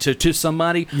to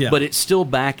somebody, but it's still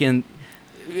back in.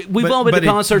 We've all been to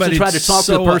concerts and tried to talk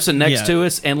to the person next to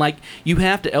us, and you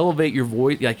have to elevate your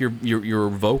voice, your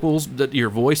vocals, your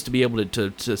voice to be able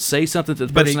to say something to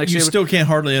the person next to you. You still can't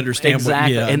hardly understand.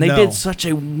 Exactly, and they did such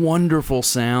a wonderful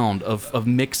sound of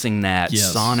mixing that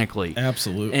sonically.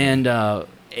 Absolutely, and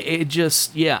it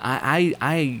just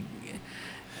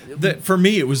for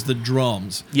me it was the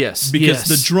drums. Yes, because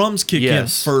the drums kick in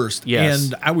first,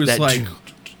 and I was like,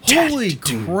 Holy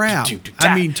crap!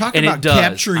 I mean, talk And it about does.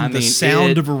 capturing I the mean,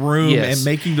 sound it- of a room yes. and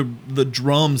making the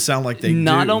drums sound like they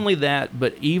Not do. only that,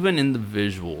 but even in the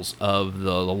visuals of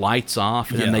the lights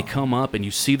off, and then Yeah. they come up and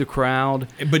you see the crowd.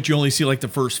 But you only see like the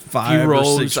first Few five or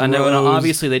rows. 6 I know, and rows.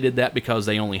 obviously they did that because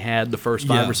they only had the first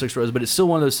 5 Yeah. or 6 rows. But it's still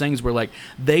one of those things where like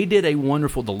they did a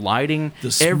wonderful. The lighting,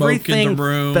 The smoke in the everything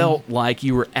room. felt like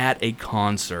you were at a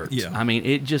concert. Yeah. I mean,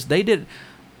 it just they did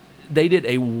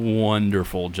a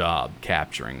wonderful job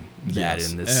capturing that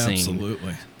Yes, in this scene.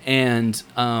 absolutely. And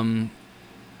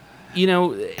you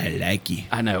know, I like you.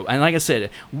 I know, and like I said,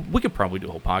 we could probably do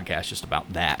a whole podcast just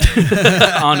about that,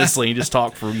 honestly, and just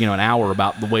talk for an hour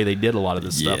about the way they did a lot of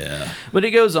this stuff. Yeah. But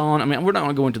it goes on. I mean, we're not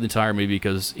going to go into the entire movie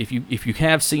because if you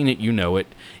have seen it, you know it.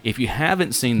 If you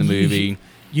haven't seen the movie,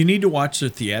 You need to watch the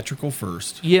theatrical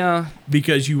first yeah,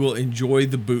 because you will enjoy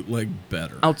the bootleg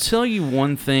better. I'll tell you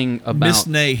one thing about Miss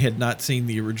Nay had not seen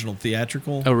the original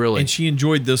theatrical. Oh, really? And she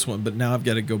enjoyed this one, but now I've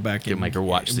got to go back and make her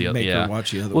watch the other. make Yeah, her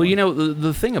watch the other well, one.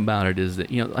 the thing about it is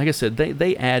that like I said,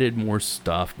 they added more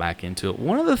stuff back into it.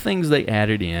 One of the things they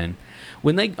added in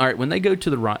when they go to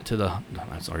the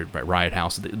Riot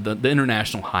House, the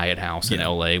International Hyatt House in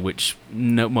L.A., which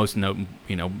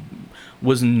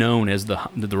was known as the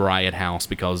Riot House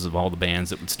because of all the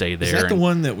bands that would stay there. Is that the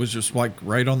one that was just like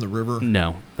right on the river?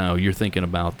 No, you're thinking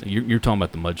about you're talking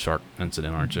about the Mud Shark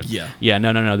incident, aren't you? Yeah.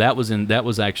 No. That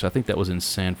was actually, I think that was in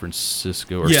San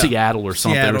Francisco or Yeah. Seattle or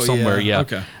something Seattle, or somewhere. yeah.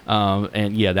 Yeah. Okay.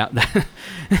 And yeah, that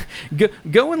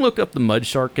go and look up the Mud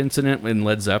Shark incident in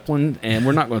Led Zeppelin, and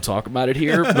we're not going to talk about it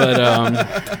here, but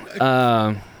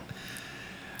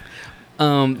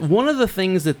one of the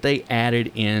things that they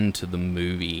added into the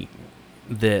movie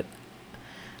that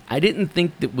I didn't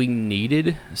think that we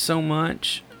needed so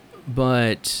much,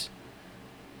 but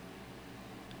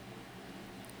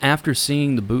after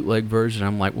seeing the bootleg version,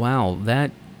 I'm like, wow,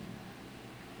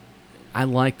 I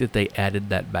like that they added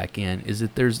that back in. Is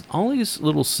that there's all these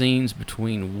little scenes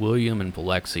between William and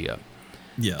Alexia,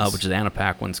 Yes. which is Anna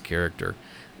Paquin's character,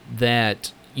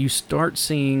 that you start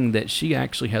seeing that she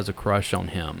actually has a crush on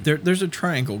him. There's a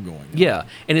triangle going on. Yeah,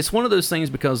 and it's one of those things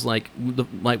because like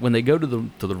when they go to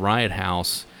the Riot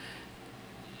House,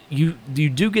 you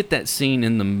do get that scene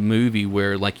in the movie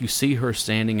where like you see her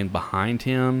standing in behind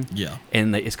him. Yeah.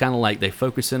 And it's kind of like they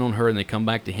focus in on her and they come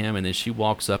back to him, and then she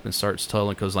walks up and starts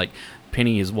telling, because like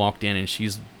Penny has walked in and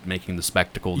she's making the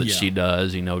spectacle that Yeah. she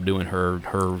does, doing her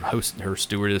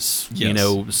stewardess,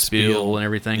 Yes. spiel and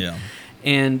everything. Yeah.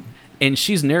 And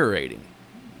she's narrating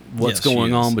what's Yes, she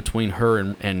going is. on between her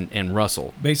and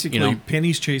Russell. Basically,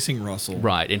 Penny's chasing Russell.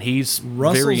 Right, and he's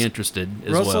Russell's- very interested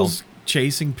as Russell's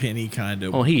chasing Penny, kind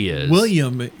of. Oh, he is.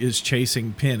 William is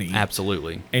chasing Penny. well.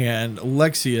 Absolutely. And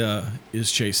Alexia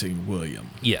is chasing William.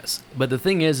 Yes. But the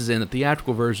thing is in the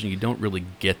theatrical version, you don't really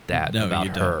get that No, about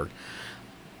you don't. her.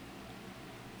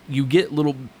 You get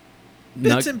little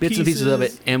Bits and bits and pieces of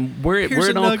it, pieces. and where Here's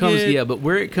it a all comes, nugget. but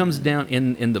where it comes down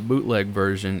in the bootleg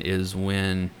version is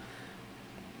when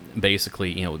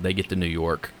basically they get to New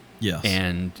York. Yes.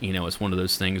 And it's one of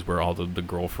those things where all the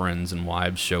girlfriends and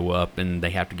wives show up and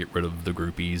they have to get rid of the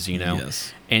groupies,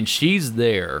 Yes. And she's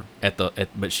there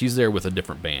but she's there with a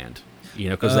different band,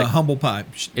 because Humble Pie.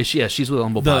 she's with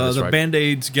Humble Pie. That's The right.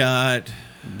 Band-Aids got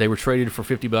They were traded for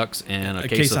 $50 and a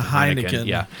case of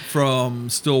Heineken from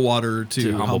Stillwater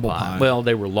to Humble Pie. Well,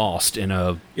 they were lost in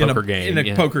a poker game. In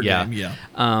a poker game, yeah.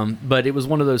 But it was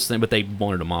one of those things. But they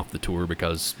wanted them off the tour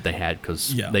because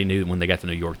Yeah. they knew when they got to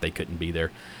New York they couldn't be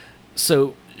there.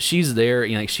 So she's there.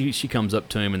 She comes up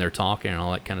to him and they're talking and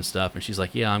all that kind of stuff. And she's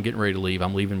like, "Yeah, I'm getting ready to leave.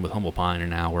 I'm leaving with Humble Pie in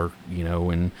an hour."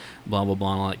 And blah blah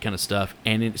blah and all that kind of stuff.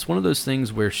 And it's one of those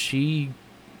things where she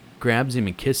grabs him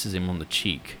and kisses him on the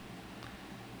cheek.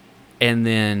 And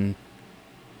then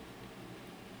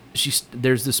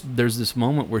there's this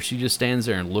moment where she just stands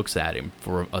there and looks at him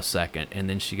for a second, and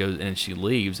then she goes and she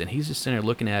leaves, and he's just standing there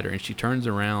looking at her, and she turns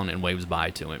around and waves bye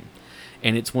to him.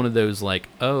 And it's one of those like,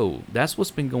 oh, that's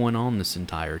what's been going on this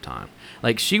entire time.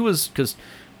 Like she was, because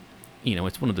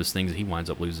it's one of those things that he winds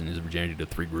up losing his virginity to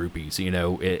 3 groupies,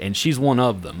 and she's one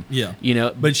of them. Yeah.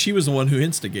 But she was the one who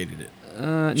instigated it.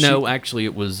 no, actually,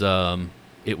 it was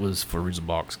Fairuza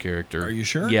Balk's character. Are you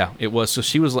sure? Yeah, it was. So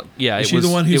she was like, yeah, Is it she was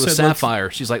the one who it was said, "Let's-" Sapphire.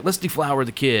 She's like, let's deflower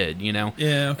the kid, Yeah,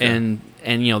 okay. and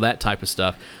that type of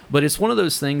stuff. But it's one of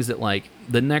those things that like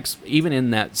even in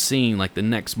that scene, like the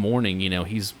next morning,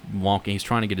 he's walking, he's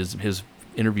trying to get his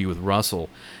interview with Russell,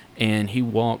 and he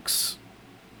walks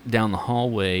down the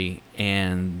hallway,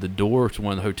 and the door to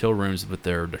one of the hotel rooms with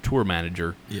their tour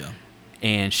manager, Yeah.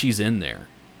 and she's in there.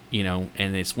 you know,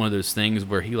 and it's one of those things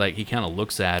where he kind of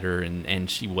looks at her and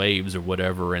she waves or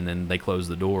whatever, and then they close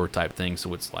the door type thing.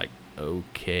 So it's like,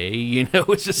 okay, you know,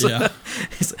 it's just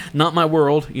it's not my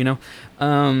world, you know.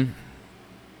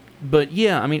 But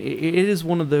yeah, I mean, it is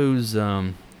one of those.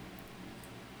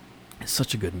 It's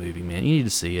such a good movie, man. You need to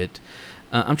see it.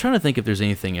 I'm trying to think if there's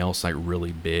anything else like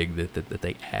really big that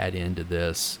they add into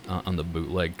this on the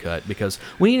bootleg cut, because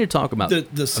we need to talk about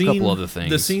the scene, a couple other things.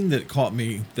 The scene that caught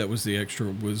me, that was the extra,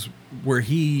 was where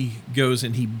he goes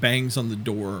and he bangs on the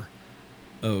door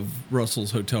of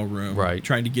Russell's hotel room, right,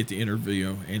 trying to get the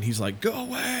interview, and he's like, "Go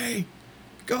away,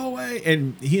 go away!"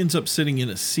 And he ends up sitting in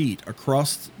a seat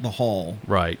across the hall,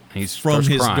 right. He's from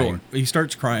his crying. door. He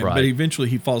starts crying, right, but eventually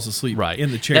he falls asleep, right, in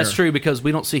the chair. That's true, because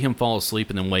we don't see him fall asleep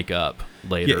and then wake up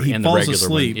later. Yeah, he in falls the regular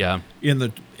asleep. one. Yeah,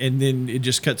 and then it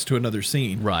just cuts to another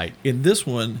scene. Right. In this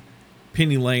one,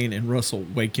 Penny Lane and Russell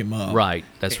wake him up. Right,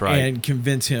 that's right. And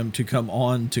convince him to come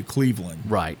on to Cleveland.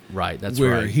 Right, that's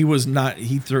where right. he was not.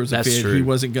 He throws a fit. True. He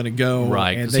wasn't going to go.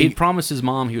 Right, and because he promised his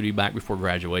mom he would be back before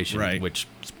graduation. Right. Which,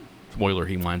 spoiler,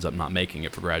 he winds up not making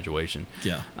it for graduation.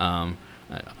 Yeah.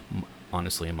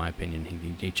 Honestly, in my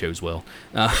opinion, he chose well.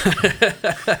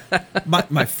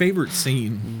 My favorite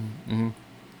scene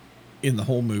in the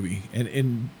whole movie,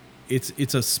 and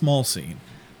it's a small scene.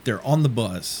 They're on the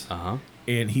bus,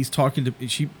 and he's talking to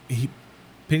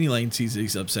Penny Lane sees that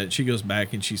he's upset. She goes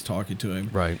back and she's talking to him,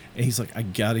 right? And he's like, "I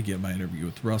got to get my interview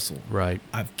with Russell. Right.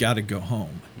 I've got to go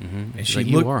home." Mm-hmm. And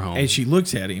you are home. And she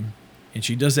looks at him, and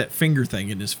she does that finger thing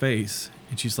in his face,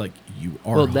 and she's like, "You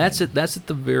are." Well, home. that's at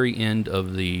the very end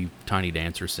of the Tiny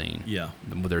Dancer scene. Yeah.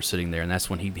 Where they're sitting there, and that's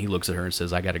when he looks at her and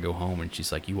says, "I got to go home," and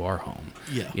she's like, "You are home."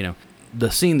 Yeah. You know. The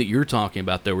scene that you're talking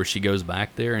about, though, where she goes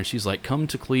back there and she's like, "Come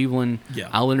to Cleveland. Yeah.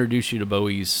 I'll introduce you to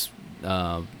Bowie's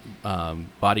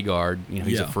bodyguard. You know,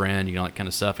 he's a Yeah. friend. You know, that kind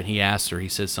of stuff." And he asks her, he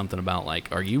says something about like,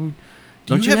 "Don't you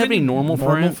you have have any any normal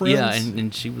normal friends?" Yeah, friends?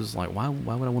 and she was like, "Why would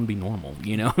I want to be normal?"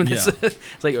 You know, and Yeah. it's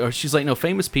like, or she's like, "No,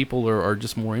 famous people are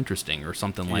just more interesting," or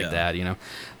something like Yeah. that. You know,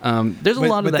 there's a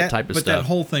lot of that type of but stuff. that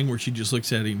whole thing where she just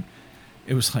looks at him,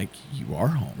 it was like, "You are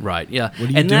home." Right. Yeah. What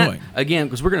are you and doing? That, again,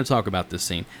 because we're going to talk about this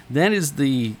scene. That is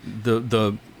the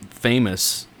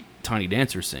famous Tiny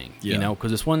Dancer scene. Yeah. You know,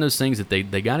 because it's one of those things that they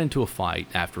got into a fight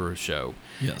after a show.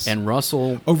 Yes. And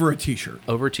Russell over a T-shirt.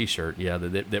 Yeah.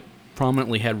 That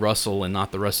prominently had Russell and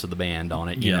not the rest of the band on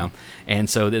it. You Yeah. know. And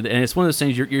so and it's one of those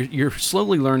things you're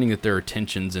slowly learning that there are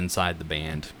tensions inside the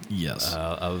band. Yes.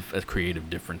 Of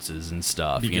creative differences and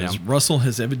stuff. Because you know. Russell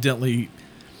has evidently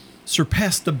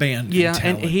surpassed the band. Yeah, in and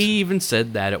talent. he even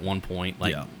said that at one point,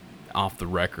 like Yeah. off the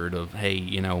record, of, "Hey,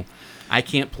 you know, I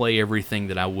can't play everything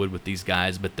that I would with these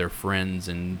guys, but they're friends,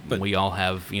 and But- we all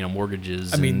have, you know,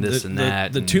 mortgages I mean, and this and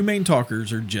that." The and- two main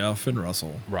talkers are Jeff and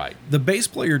Russell. Right. The bass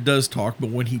player does talk, but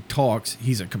when he talks,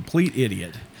 he's a complete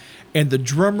idiot. And the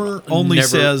drummer only Never-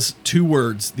 says 2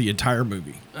 words the entire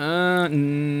movie.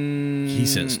 He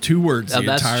says 2 words the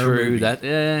that's entire true.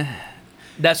 movie.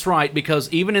 That's right, because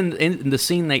even in the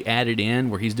scene they added in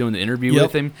where he's doing the interview Yep.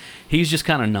 with him, he's just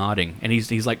kind of nodding and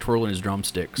he's like twirling his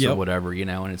drumsticks or Yep. whatever, you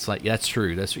know. And it's like, that's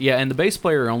true. And the bass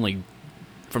player only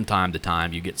from time to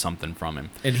time you get something from him.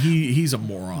 And he's a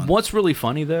moron. What's really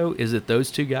funny though is that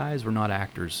those two guys were not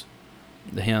actors.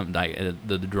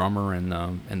 The drummer and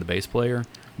the bass player,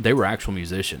 they were actual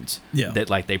musicians. Yeah. That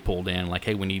like they pulled in, like,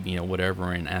 "Hey, we need, you know,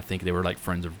 whatever." And I think they were like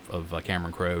friends of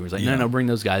Cameron Crowe. He's like, Yeah. "No, bring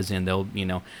those guys in. They'll, you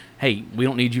know, hey, we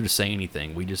don't need you to say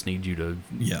anything. We just need you to,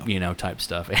 Yeah. you know, type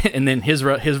stuff." And then his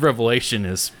revelation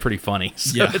is pretty funny.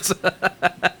 So Yeah. it's,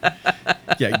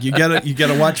 Yeah, you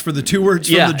gotta watch for the 2 words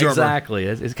from the drummer. exactly.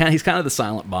 He's kind of the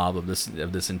Silent Bob of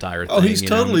this entire thing. Oh, he's you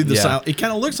know? totally the Yeah. silent. It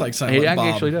kind of looks like Silent He Bob.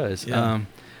 actually does. Yeah.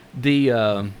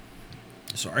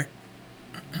 Sorry.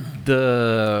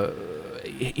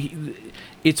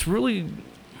 It's really,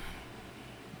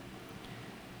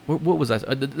 what was that?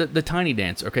 The Tiny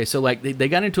Dancer. Okay, so like they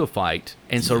got into a fight,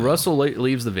 and so Yeah. Russell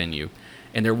leaves the venue,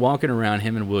 and they're walking around.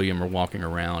 Him and William are walking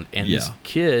around, and this Yeah.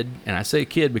 kid, and I say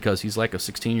kid because he's like a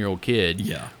 16-year-old kid,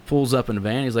 Yeah. pulls up in a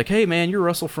van. He's like, "Hey man, you're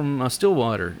Russell from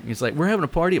Stillwater." He's like, "We're having a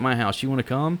party at my house. You want to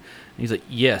come?" And he's like,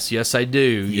 yes, I do.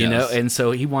 You know, Yes. and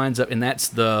so he winds up, and that's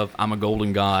the "I'm a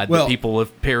Golden God" Well, that people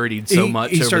have parodied so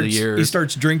much over the years. He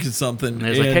starts drinking something. And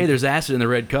he's like, "Hey, there's acid in the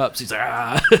red cups." He's like,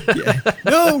 "Ah."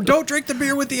 no, don't drink the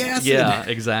beer with the acid. Yeah,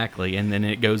 exactly. And then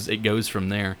it goes from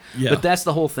there. Yeah. But that's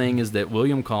the whole thing, is that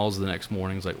William calls the next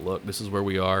morning. He's like, "Look, this is where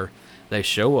we are." They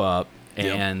show up,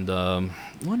 Yep. and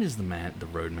what is the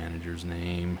road manager's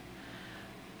name?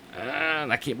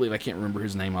 I can't believe I can't remember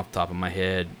his name off the top of my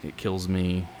head. It kills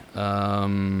me.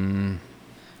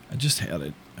 I just had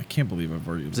it. I can't believe I've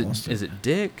already lost it. Is it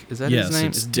Dick? Is that Yes, his name?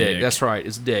 it's Dick. That's right.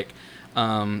 It's Dick.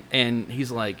 And he's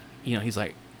like,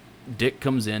 Dick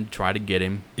comes in to try to get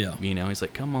him. Yeah. He's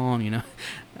like, come on,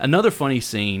 Another funny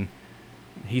scene.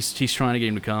 He's trying to get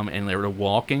him to come, and they were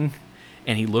walking,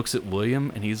 and he looks at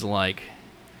William, and he's like,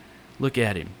 look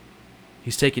at him.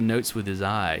 He's taking notes with his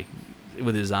eyes.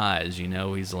 He's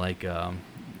like,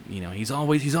 he's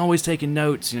always taking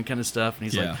notes, kind of stuff. And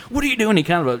he's like, what are you doing? He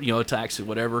kind of, attacks it,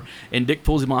 whatever. And Dick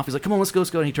pulls him off. He's like, come on, let's go.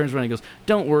 And he turns around and he goes,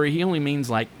 don't worry. He only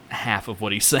means like half of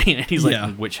what he's saying. And he's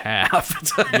like, which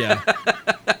half? Yeah.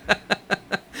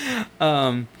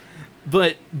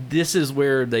 But this is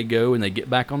where they go and they get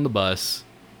back on the bus.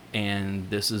 And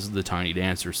this is the Tiny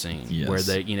Dancer scene where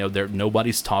they,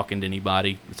 nobody's talking to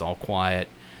anybody. It's all quiet.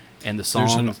 And the song,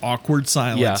 there's an awkward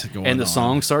silence going on. And the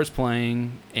song starts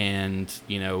playing, and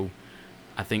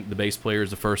I think the bass player is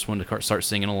the first one to start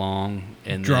singing along,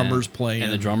 and drummer's playing,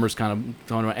 and the drummer's kind of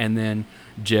going around, and then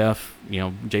Jeff,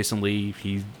 Jason Lee,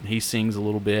 he sings a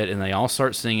little bit, and they all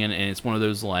start singing, and it's one of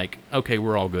those like, okay,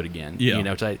 we're all good again,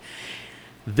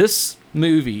 This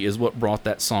movie is what brought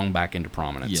that song back into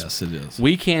prominence. Yes, it is.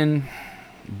 We can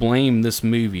blame this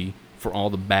movie for all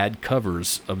the bad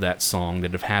covers of that song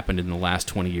that have happened in the last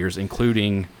 20 years,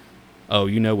 including,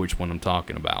 you know which one I'm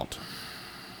talking about.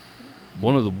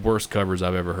 One of the worst covers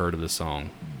I've ever heard of this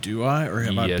song. Do I? Or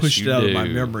have I pushed it out of my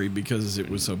memory because it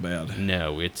was so bad?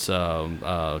 No, it's Tim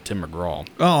McGraw.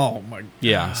 Oh, my God.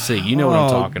 Yeah, see, you know what I'm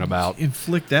talking about.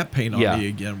 Inflict that pain on me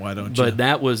again, why don't you?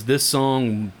 But this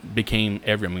song became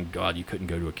God, you couldn't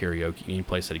go to any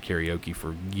place that had karaoke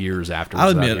for years afterwards.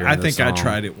 I'll admit, I think I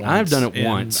tried it once. I've done it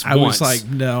once. I was like,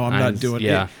 no, I'm not doing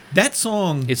it. That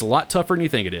song... It's a lot tougher than you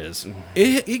think it is.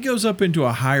 It goes up into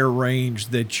a higher range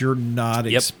that you're not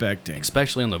expecting.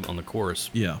 Especially on the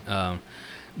chorus. Yeah.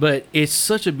 But it's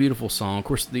such a beautiful song. Of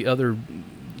course,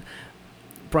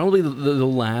 probably the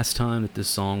last time that this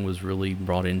song was really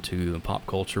brought into pop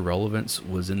culture relevance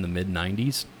was in the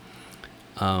mid-'90s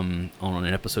on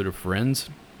an episode of Friends.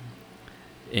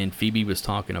 And Phoebe they were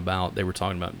talking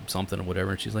about something or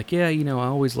whatever, and she's like, yeah, I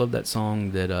always loved that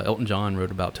song that Elton John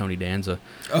wrote about Tony Danza.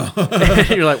 Oh. And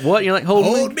you're like, what? And you're like,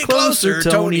 hold me closer,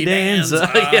 Tony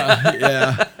Danza.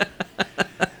 Yeah.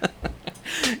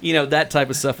 That type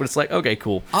of stuff. But it's like, okay,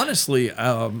 cool. Honestly,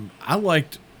 I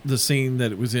liked the scene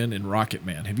that it was in Rocket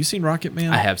Man. Have you seen Rocket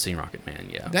Man? I have seen Rocket Man,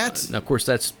 yeah. Of course,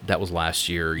 that was last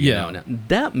year. You know. Now,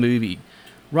 that movie,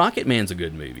 Rocket Man's a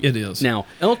good movie. It is. Now,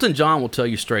 Elton John will tell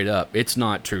you straight up, it's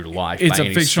not true to life. It's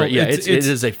a fictional. It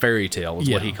is a fairy tale,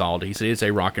 is what he called it. He said it's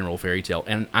a rock and roll fairy tale,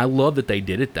 and I love that they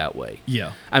did it that way.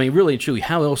 Yeah. I mean, really and truly,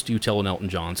 how else do you tell an Elton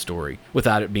John story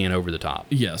without it being over the top?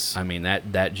 Yes. I mean,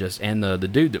 that just, and the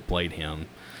dude that played him.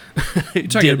 You're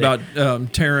talking about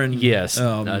Taron. Yes.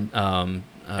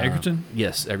 Egerton?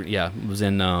 Yes. Was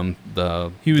in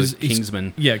the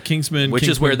Kingsman. Kingsman. Which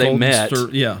is where they met.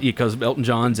 Yeah. Because Elton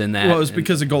John's in that. Well, it was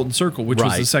because of Golden Circle, which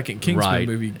was the second Kingsman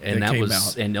movie that came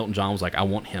out. And Elton John was like, I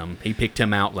want him. He picked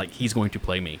him out like he's going to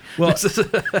play me. Well,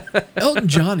 Elton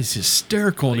John is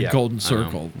hysterical in Golden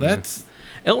Circle.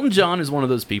 Elton John is one of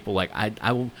those people, like,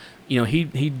 I will...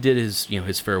 he did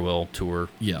his farewell tour.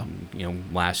 Yeah.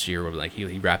 Last year, like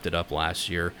he wrapped it up last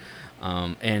year,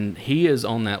 and he is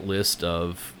on that list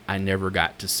of I never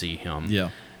got to see him. Yeah.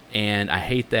 And I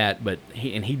hate that, but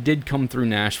he did come through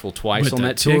Nashville twice on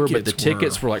that tour, but the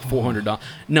tickets were like $400.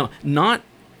 No,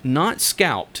 not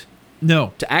scalped.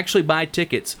 No. To actually buy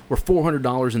tickets were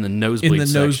 $400 in the nosebleed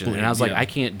section. And I was like, yeah. I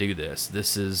can't do this.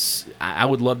 This is... I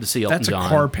would love to see Elton John. That's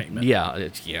a car payment. Yeah.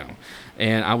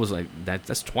 And I was like,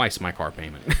 that's twice my car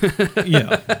payment.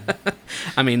 Yeah.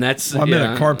 I mean, that's... Well, I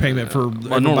meant a car payment for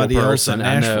everybody else in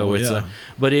Nashville. I know.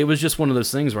 But it was just one of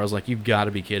those things where I was like, you've got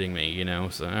to be kidding me,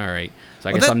 So, all right. So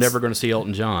I guess I'm never going to see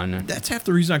Elton John. That's half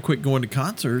the reason I quit going to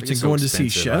concerts and going to see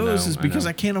shows is because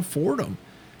I can't afford them.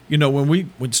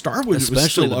 When Starwood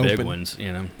was still open, big ones,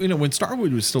 when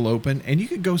Starwood was still open, and you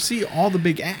could go see all the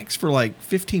big acts for like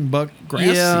 $15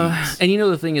 grass seats. And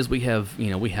the thing is, we have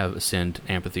Ascend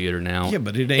Amphitheater now. Yeah,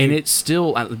 but it ain't. And it's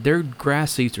still their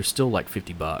grass seats are still like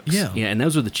 $50. Yeah, and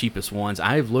those are the cheapest ones.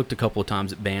 I've looked a couple of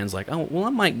times at bands like, oh, well, I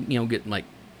might get like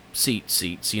seats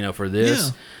for this.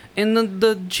 Yeah. And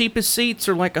the cheapest seats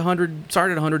are like start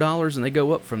at $100, and they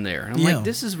go up from there. And I'm like,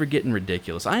 this is getting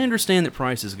ridiculous. I understand that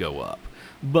prices go up.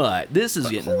 But this is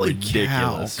getting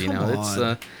ridiculous.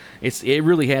 Cow, it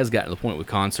really has gotten to the point with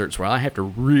concerts where I have to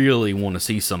really want to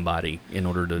see somebody in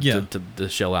order to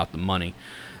shell out the money.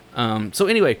 So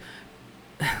anyway,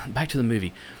 back to the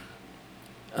movie.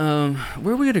 Where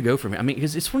are we going to go from here? I mean,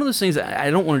 because it's one of those things that I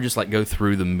don't want to just like go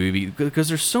through the movie because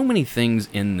there's so many things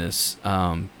in this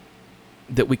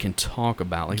that we can talk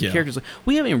about. Like the Yeah. characters,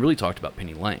 we haven't even really talked about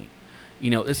Penny Lane. You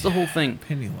know, it's the whole thing.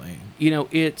 Penny Lane. You know,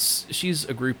 she's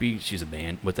a groupie. She's a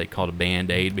band, what they called a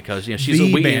band-aid, because we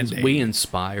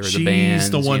inspire the bands.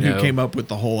 She's the one you know. who came up with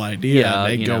the whole idea. Yeah,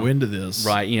 and they you go know, into this,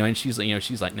 right? You know, and she's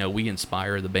like, no, we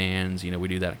inspire the bands. You know, we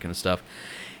do that kind of stuff.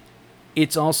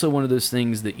 It's also one of those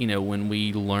things that, you know, when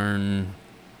we learn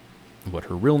what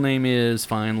her real name is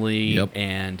finally, Yep.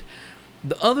 and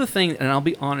the other thing, and I'll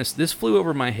be honest, this flew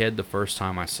over my head the first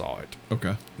time I saw it,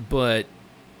 Okay. but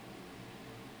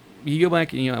you go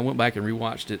back and, you know, I went back and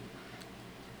rewatched it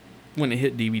when it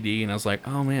hit DVD, and I was like,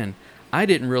 oh man, I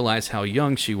didn't realize how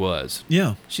young she was.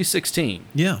 Yeah. She's 16.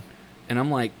 Yeah. And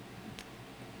I'm like,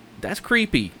 that's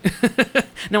creepy.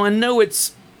 Now, I know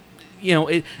it's, you know,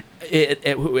 at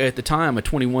the time, a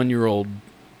 21-year-old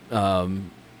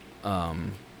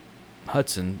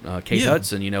Hudson, Kate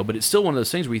Hudson, you know, but it's still one of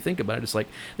those things where you think about it, it's like,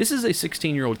 this is a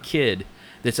 16-year-old kid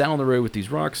that's out on the road with these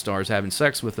rock stars, having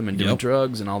sex with them and doing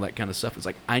drugs and all that kind of stuff. It's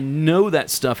like, I know that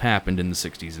stuff happened in the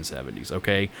 60s and 70s,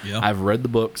 okay? Yeah. I've read the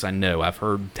books, I know. I've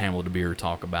heard Tamla DeBeer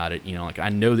talk about it, you know, like, I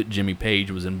know that Jimmy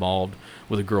Page was involved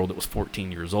with a girl that was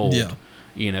 14 years old. Yeah.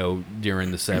 You know,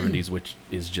 during the 70s, which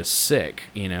is just sick.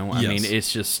 You know, I mean,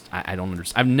 it's just I don't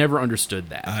understand. I've never understood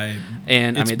that.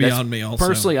 It's beyond me. Also,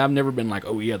 personally, I've never been like,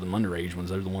 oh yeah, the underage ones,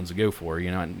 they're the ones to go for.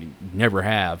 You know, I never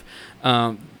have.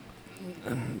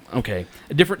 Okay,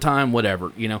 a different time,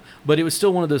 whatever. You know, but it was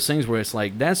still one of those things where it's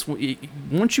like, that's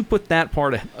once you put that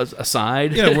part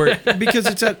aside. Yeah, because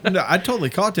it's I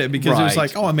totally caught that because it was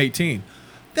like, oh, I'm 18.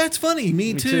 That's funny.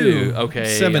 Me too. Okay.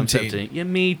 17. Yeah,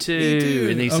 me too. Me too.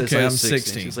 And he says, Okay, I'm I'm 16.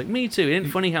 16. She's like, me too. Isn't it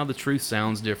funny how the truth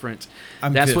sounds different?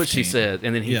 I'm That's 15. what she said.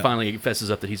 And then he finally fesses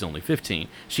up that he's only 15.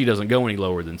 She doesn't go any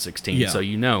lower than 16. Yeah. So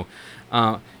you know.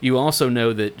 You also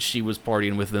know that she was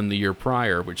partying with them the year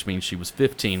prior, which means she was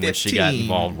 15 when she got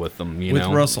involved with them. You with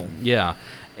know? Russell. Yeah.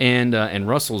 And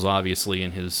Russell's obviously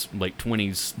in his late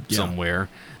 20s somewhere.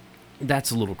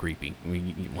 That's a little creepy. I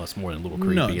mean, well, it's more than a little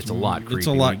creepy. No, it's a lot creepy. It's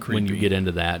a lot creepy when you get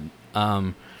into that.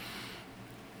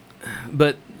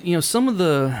 But you know, some of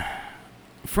the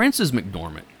Frances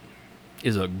McDormand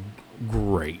is a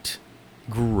great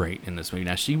in this movie.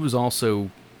 Now, she was also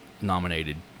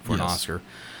nominated for an Oscar.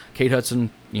 Kate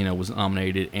Hudson, you know, was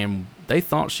nominated, and they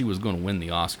thought she was going to win the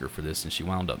Oscar for this, and she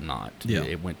wound up not. Yeah.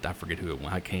 It went. I forget who it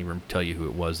went. I can't even tell you who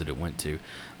it was that it went to.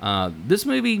 This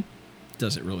movie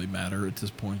doesn't really matter at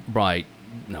this point, right?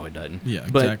 No, it doesn't. Yeah,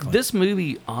 but exactly. This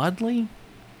movie, oddly,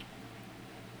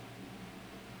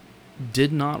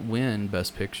 did not win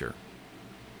Best Picture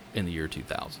in the year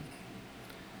 2000.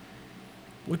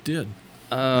 What did?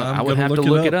 I would have to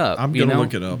look it up. I'm going to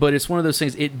look it up. But it's one of those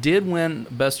things. It did win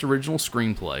Best Original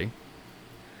Screenplay.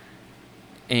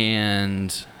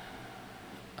 And,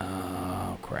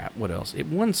 oh, crap. What else? It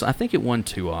won. I think it won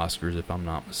 2 Oscars, if I'm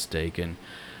not mistaken.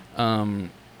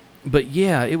 But,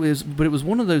 yeah, it was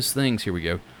one of those things. Here we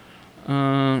go.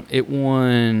 It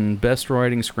won Best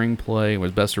Writing Screenplay. It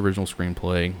was Best Original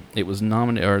Screenplay. It was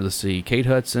nominated, or let's see, Kate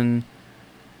Hudson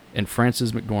and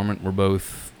Frances McDormand were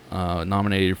both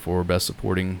nominated for Best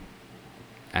Supporting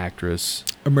Actress.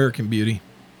 American Beauty.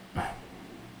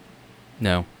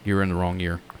 No, you were in the wrong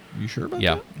year. You sure about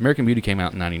that? American Beauty came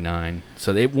out in 1999.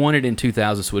 So they won it in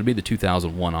 2000, so it would be the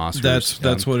 2001 Oscars.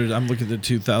 That's what I'm looking at the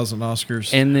 2000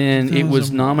 Oscars. And then it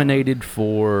was nominated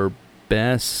for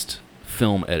Best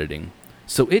Film Editing.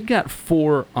 So it got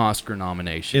 4 Oscar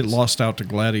nominations. It lost out to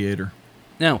Gladiator.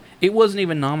 No, it wasn't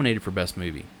even nominated for Best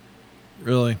Movie.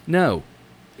 Really? No.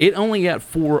 It only got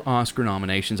 4 Oscar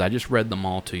nominations. I just read them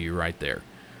all to you right there.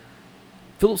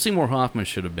 Philip Seymour Hoffman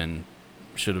should have been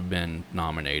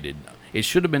nominated. It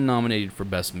should have been nominated for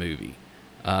Best Movie.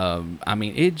 I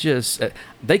mean, it just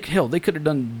they could have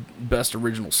done Best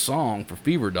Original Song for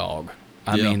Fever Dog.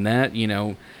 I mean that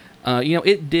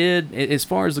it did. As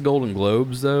far as the Golden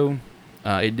Globes though,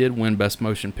 it did win Best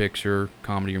Motion Picture,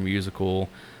 Comedy or Musical.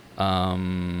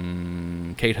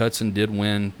 Kate Hudson did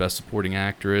win Best Supporting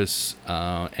Actress,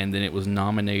 and then it was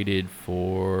nominated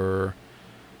for.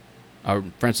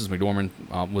 Frances McDormand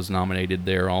was nominated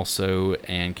there also,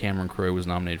 and Cameron Crowe was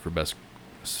nominated for Best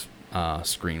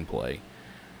Screenplay.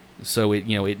 So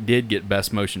it did get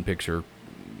Best Motion Picture,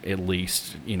 at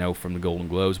least from the Golden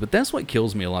Globes. But that's what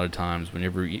kills me a lot of times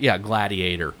whenever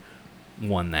Gladiator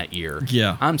won that year.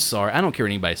 Yeah, I'm sorry, I don't care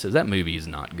what anybody says. That movie is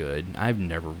not good. I've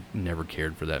never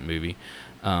cared for that movie.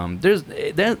 There's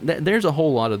a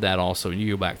whole lot of that also.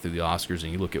 You go back through the Oscars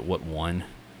and you look at what won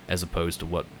as opposed to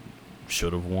what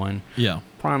should have won. Yeah.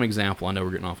 Prime example, I know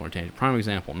we're getting off on a tangent. Prime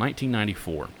example,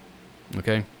 1994.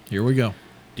 Okay? Here we go.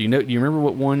 Do you remember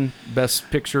what won Best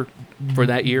Picture for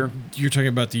that year? You're talking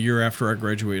about the year after I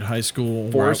graduated high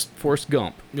school. Forrest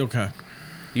Gump. Okay.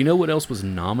 Do you know what else was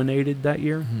nominated that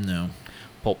year? No.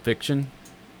 Pulp Fiction.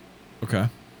 Okay.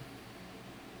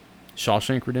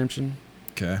 Shawshank Redemption.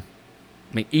 Okay. I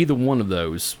mean, either one of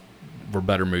those were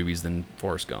better movies than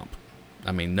Forrest Gump.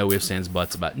 I mean, no ifs, ands,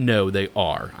 buts about it. No, they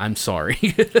are. I'm sorry.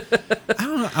 I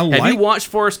don't know. Have you watched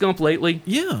Forrest Gump lately?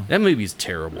 Yeah. That movie's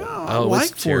terrible. I like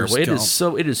it's terrible. Forrest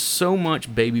Gump. It is so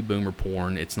much baby boomer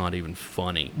porn. It's not even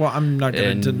funny. Well, I'm not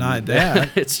going to deny that.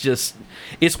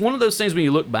 It's one of those things when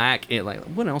you look back at, like,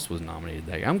 what else was nominated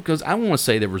that year? Because I want to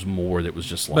say there was more that was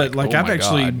just like, but like, oh I've my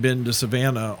actually God. been to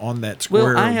Savannah on that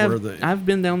square. Well, I've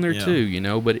been down there too, you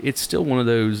know, but it's still one of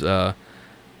those.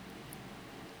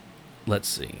 Let's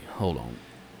see. Hold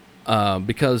on.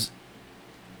 Because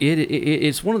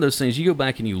it's one of those things, you go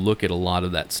back and you look at a lot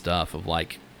of that stuff of,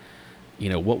 like, you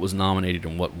know, what was nominated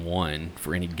and what won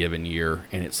for any given year,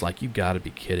 and it's like, you got to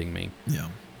be kidding me. Yeah.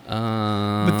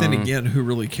 But then again, who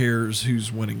really cares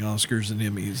who's winning Oscars and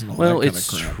Emmys and all that kind of crap? Well, it's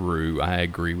true. I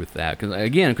agree with that.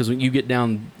 Because when you get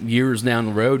down years down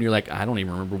the road and you're like, I don't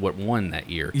even remember what won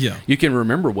that year. Yeah. You can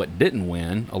remember what didn't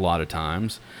win a lot of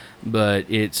times, but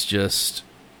it's just...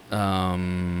 It's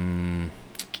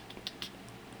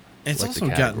like also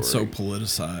gotten so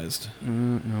politicized.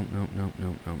 No.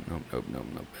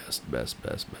 Best.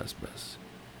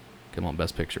 Come on,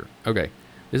 Best Picture. Okay.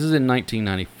 This is in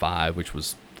 1995, which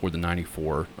was for the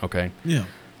 94. Okay. Yeah.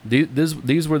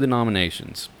 These were the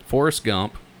nominations: Forrest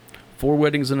Gump, Four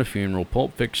Weddings and a Funeral,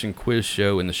 Pulp Fiction, Quiz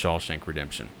Show, and The Shawshank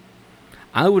Redemption.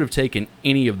 I would have taken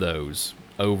any of those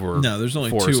over. No, there's only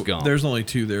Forrest two. Gump. There's only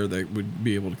two there that would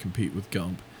be able to compete with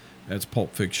Gump. That's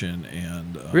Pulp Fiction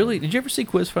and... Really? Did you ever see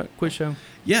Quiz Show?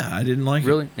 Yeah, I didn't like it.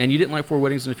 Really? And you didn't like Four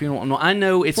Weddings and a Funeral? No, I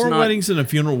know it's Four not... Weddings and a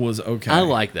Funeral was okay. I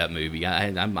like that movie. I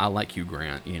like Hugh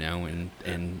Grant, you know, and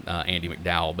Andy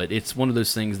McDowell. But it's one of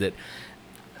those things that,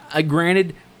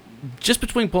 granted, just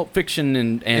between Pulp Fiction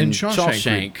and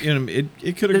Shawshank, you know, it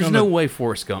could have there's gone... no way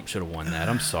Forrest Gump should have won that.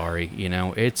 I'm sorry. You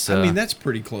know, it's... I mean, that's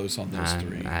pretty close on those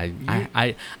three.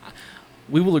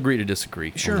 We will agree to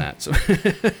disagree on that. So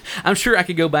I'm sure I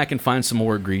could go back and find some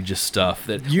more egregious stuff.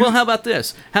 Well, how about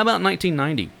this? How about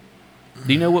 1990?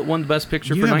 Do you know what won the Best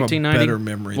Picture for 1990? You have a better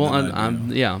memory than I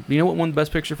do. Yeah. Do you know what won the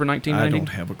Best Picture for 1990? I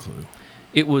don't have a clue.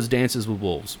 It was Dances with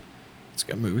Wolves. It's a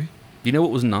good movie. Do you know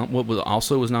what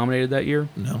also was nominated that year?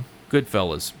 No.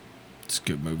 Goodfellas. It's a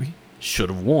good movie. Should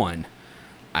have won.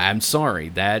 I'm sorry.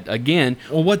 That, again...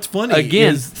 Well, what's funny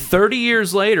is... 30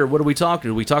 years later, what are we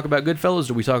talking? Do we talk about Goodfellas or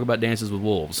do we talk about Dances with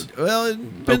Wolves? Well, it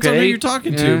depends on who you're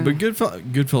talking to. But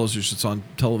Goodfellas was just on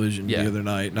television the other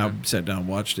night, and I sat down and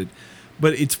watched it.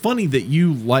 But it's funny that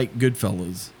you like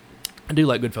Goodfellas. I do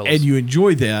like Goodfellas. And you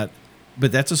enjoy that,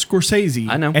 but that's a Scorsese.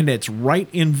 I know. And it's right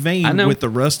in vein with the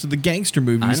rest of the gangster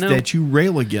movies that you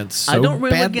rail against so badly. I don't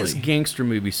rail against gangster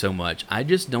movies so much. I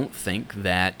just don't think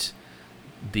that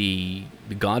the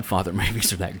Godfather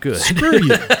movies are that good. Screw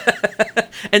you.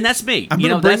 And that's me. I'm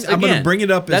going to bring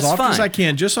it up as often as I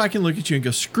can, just so I can look at you and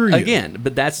go, screw you. Again,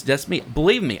 but that's me.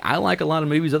 Believe me, I like a lot of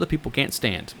movies other people can't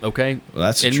stand. Okay, well,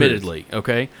 that's admittedly. The truth.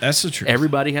 Okay, that's the truth.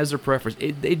 Everybody has their preference.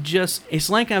 It's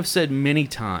like I've said many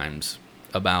times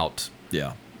about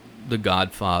The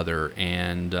Godfather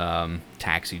and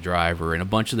Taxi Driver and a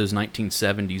bunch of those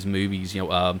 1970s movies. You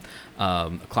know,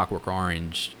 Clockwork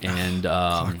Orange and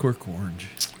Clockwork Orange.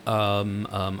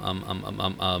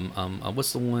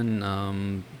 What's the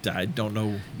one? I don't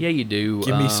know. Yeah, you do.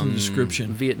 Give me some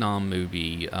description. Vietnam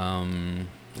movie.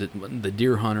 The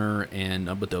Deer Hunter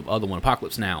and but the other one,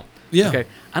 Apocalypse Now. Yeah. Okay.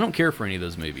 I don't care for any of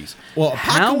those movies. Well,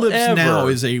 Apocalypse Now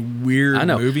is a weird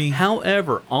movie.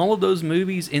 However, all of those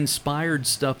movies inspired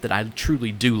stuff that I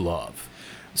truly do love.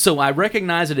 So I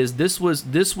recognize it as this was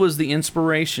the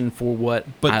inspiration for what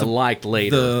I liked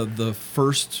later. The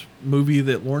first movie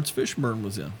that Lawrence Fishburne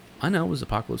was in. I know, it was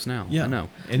Apocalypse Now. Yeah. I know.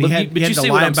 And he had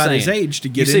to lie about his age to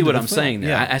get into the You see what I'm film. saying there.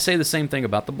 Yeah. I say the same thing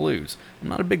about the blues. I'm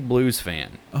not a big blues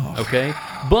fan. Oh. Okay?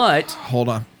 But... Hold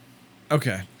on.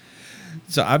 Okay.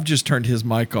 So I've just turned his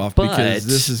mic off because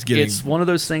this is getting... It's one of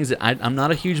those things that I'm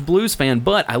not a huge blues fan,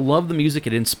 but I love the music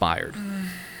it inspired.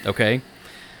 Okay?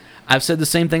 I've said the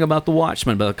same thing about The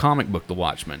Watchmen, about the comic book The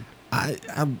Watchmen. I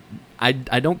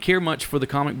don't care much for the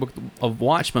comic book of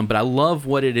Watchmen, but I love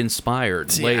what it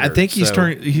inspired later. I think he's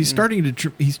trying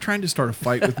to start a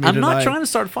fight with me I'm tonight. not trying to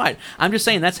start a fight. I'm just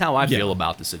saying that's how I feel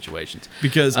about the situations.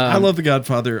 Because I love The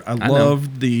Godfather. I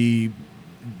love the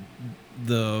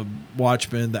the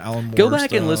Watchmen, the Alan Moore Go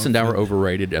back and stuff, listen to our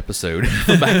overrated episode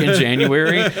from back in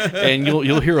January, and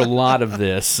you'll hear a lot of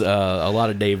this, a lot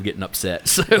of Dave getting upset.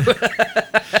 So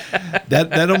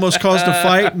that almost caused a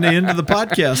fight in the end of the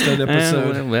podcast, that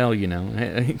episode. Well, you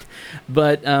know,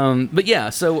 but yeah.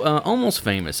 So Almost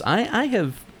Famous. I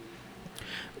have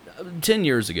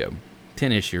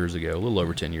 10-ish years ago, a little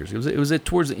over 10 years ago. It was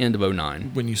towards the end of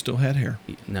 2009. When you still had hair.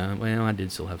 No, well, I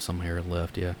did still have some hair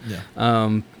left, yeah.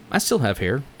 Yeah. I still have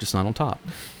hair, just not on top.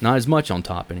 Not as much on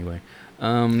top, anyway.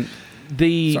 Sorry,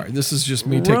 this is just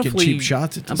me taking cheap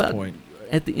shots at this point.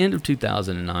 At the end of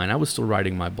 2009, I was still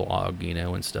writing my blog,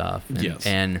 and stuff. And, yes.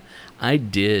 And I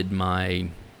did my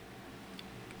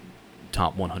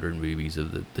top 100 movies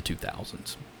of the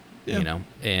 2000s,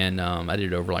 and I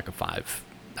did it over like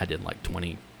I did like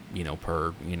 20,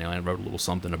 per, and I wrote a little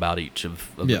something about each of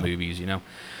the movies,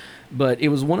 But it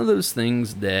was one of those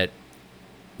things that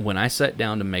when I sat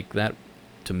down to make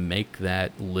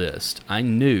that list, I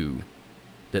knew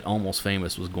that Almost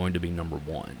Famous was going to be number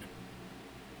one,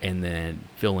 and then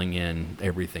filling in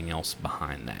everything else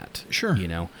behind that. Sure.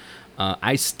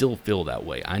 I still feel that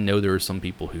way. I know there are some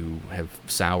people who have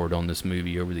soured on this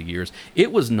movie over the years.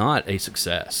 It was not a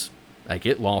success. Like,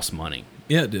 it lost money.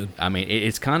 Yeah, it did. I mean,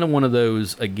 it's kind of one of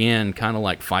those, again, kind of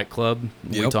like Fight Club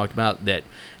we talked about, that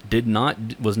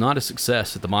was not a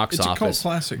success at the box office. It's a cult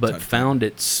classic, but found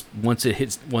its once it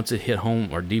hit home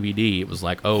or DVD, it was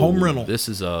like, oh, home rental. This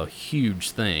is a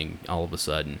huge thing all of a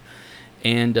sudden.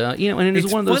 And and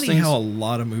it's one of those funny things. How a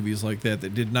lot of movies like that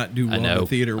did not do well in the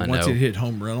theater once it hit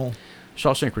home rental.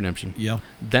 Shawshank Redemption. Yeah,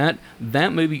 that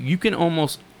movie, you can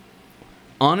almost.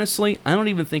 Honestly, I don't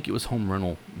even think it was home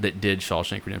rental that did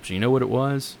Shawshank Redemption. You know what it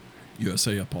was?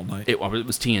 USA Up All Night. It was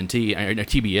TNT,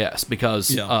 TBS,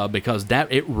 because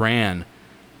it ran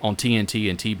on TNT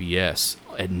and TBS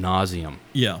ad nauseum.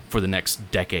 Yeah. For the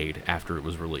next decade after it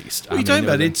was released. What are you talking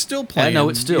about? It's still playing. I know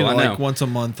it's still. I know. Like once a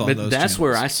month on but those. That's channels.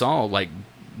 where I saw like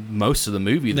most of the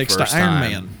movie next the first to Iron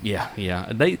time. Man.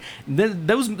 Yeah.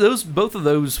 Those both of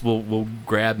those will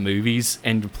grab movies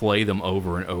and play them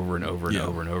over and over and over and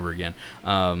over and over again.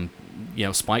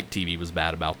 Spike TV was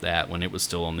bad about that when it was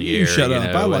still on the air. Shut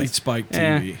up! I like Spike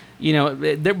TV.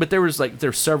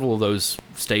 There's several of those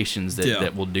stations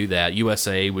that will do that.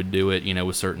 USA would do it,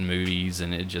 with certain movies,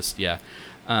 and it just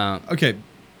okay,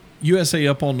 USA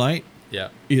Up All Night. Yeah,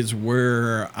 is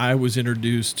where I was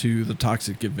introduced to the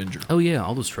Toxic Avenger. Oh yeah,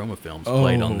 all those Troma films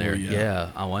played on there.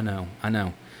 Yeah. Oh, I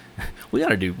know. We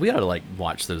gotta like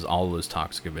watch all those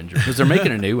Toxic Avenger because they're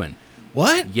making a new one.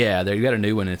 What? Yeah, they got a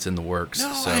new one. It's in the works.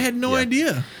 No, I had no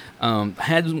idea.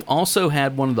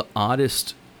 Had one of the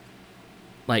oddest.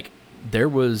 Like, there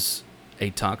was a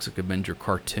Toxic Avenger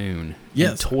cartoon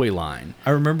and toy line.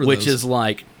 I remember which those. is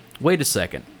like, wait a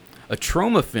second. A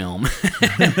Troma film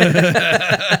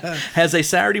has a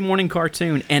Saturday morning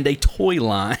cartoon and a toy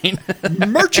line.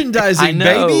 Merchandising, I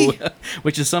know, baby.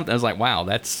 Which is something I was like, wow,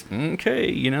 that's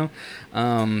okay, Well,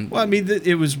 I mean,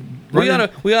 it was. We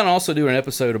gotta also do an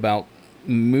episode about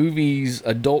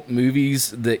adult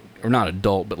movies that are not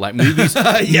adult, but like movies,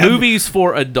 movies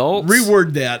for adults.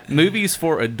 Reword that. Movies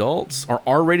for adults or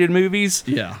R-rated movies.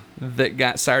 Yeah. That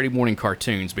got Saturday morning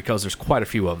cartoons because there's quite a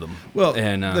few of them. Well,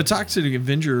 and the Toxic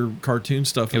Avenger cartoon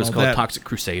stuff. It was called Toxic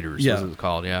Crusaders. Yeah, was what it was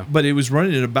called. Yeah, but it was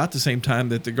running at about the same time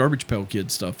that the Garbage Pail Kid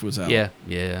stuff was out. Yeah.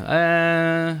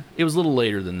 It was a little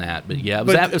later than that, but yeah,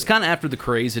 it was kind of after the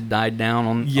craze had died down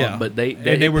on. Yeah, but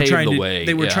they were trying the to way.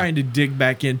 They were trying to dig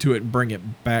back into it and bring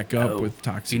it back up with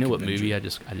Toxic. You know what Avenger. movie I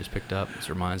just picked up? This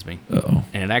reminds me. Uh-oh.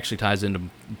 And it actually ties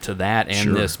into that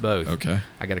and this both. Okay.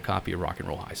 I got a copy of Rock and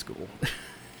Roll High School.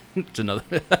 It's another.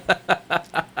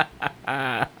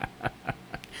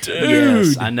 Dude.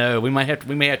 Yes, I know. We may have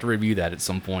to review that at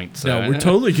some point. So. No, we're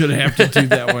totally going to have to do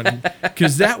that one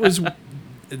because that was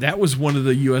one of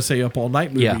the USA Up All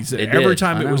Night movies. Yeah, every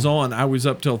time it was on, I was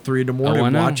up till 3 a.m.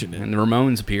 watching it. And the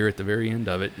Ramones appear at the very end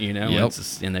of it. Yep.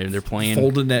 And they're playing,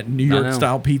 folding that New York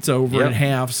style pizza over in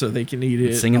half so they can eat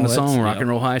it, singing the song Rock and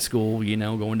Roll High School.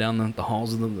 Going down the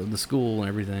halls of the school and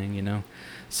everything.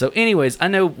 So, anyways, I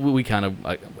know we kind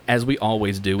of, as we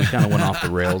always do, we kind of went off the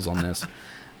rails on this.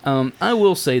 I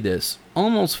will say this.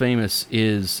 Almost Famous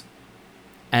is,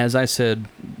 as I said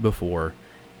before,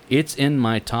 it's in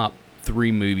my top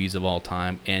 3 movies of all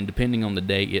time, and depending on the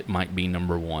day, it might be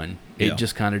number 1. It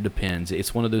just kind of depends.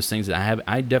 It's one of those things that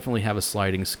I definitely have a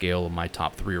sliding scale of my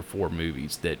top 3 or 4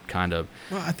 movies that kind of,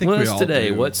 I think what's we all today?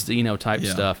 do. What's the, type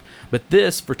stuff. But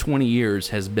this, for 20 years,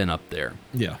 has been up there.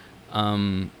 Yeah.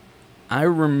 I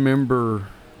remember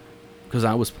because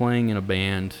I was playing in a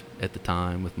band at the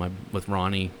time with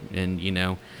Ronnie, and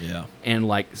Yeah. and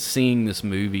like seeing this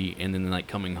movie and then like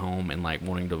coming home and like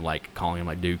wanting to like call him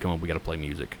like, dude, come on, we got to play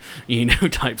music,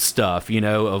 type stuff,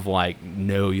 of like,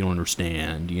 no, you don't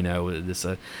understand, this,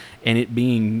 and it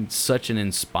being such an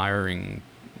inspiring.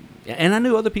 And I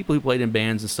knew other people who played in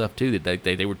bands and stuff too that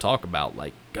they would talk about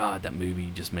like, God, that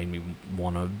movie just made me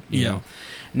want to, you know.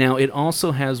 Now it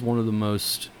also has one of the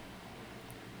most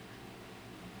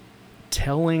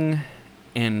telling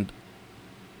and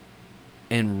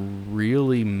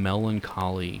really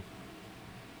melancholy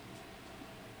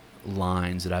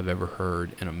lines that I've ever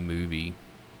heard in a movie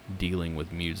dealing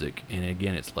with music. And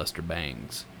again, it's Lester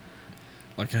Bangs.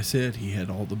 Like I said, he had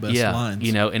all the best lines.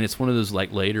 And it's one of those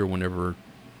like later whenever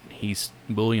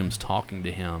William's talking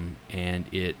to him, and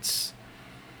it's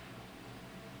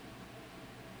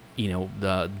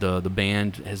the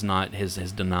band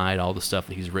has denied all the stuff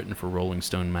that he's written for Rolling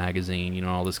Stone magazine,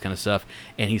 all this kind of stuff,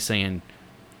 and he's saying,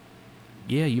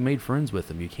 yeah, you made friends with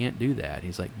them, you can't do that.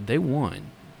 He's like, they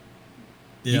won.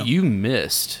 Yeah. You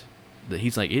missed that.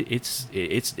 He's like,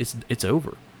 it's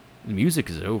over. The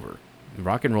music is over.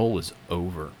 Rock and roll is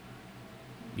over.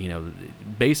 And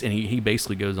he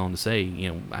basically goes on to say,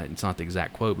 it's not the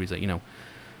exact quote, but he's like,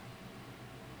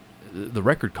 the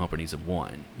record companies have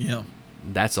won. Yeah.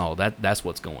 That's all. That's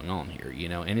what's going on here,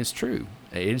 and it's true.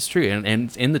 It's true.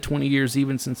 And in the 20 years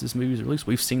even since this movie was released,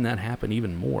 we've seen that happen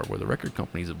even more, where the record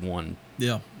companies have won.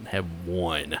 Yeah. Have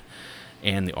won,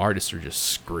 and the artists are just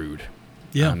screwed.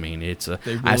 Yeah. I mean, it's a.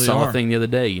 They really I saw are. a thing the other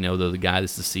day. The guy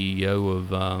that's the CEO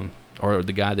of, or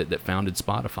the guy that founded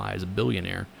Spotify is a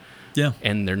billionaire. Yeah.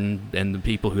 And the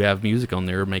people who have music on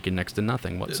there are making next to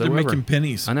nothing whatsoever. They're making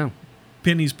pennies. I know.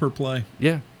 Pennies per play.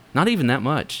 Yeah. Not even that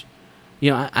much.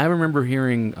 I remember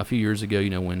hearing a few years ago,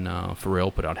 when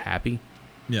Pharrell put out Happy.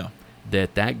 Yeah.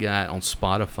 That guy on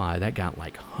Spotify, that got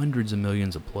like hundreds of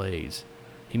millions of plays.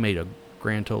 He made a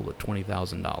grand total of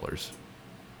 $20,000.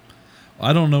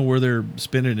 I don't know where they're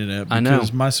spending it at, I know.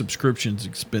 because my subscription's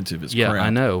expensive as crap. Yeah,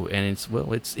 I know. And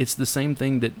it's the same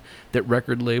thing that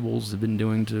record labels have been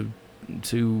doing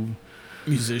to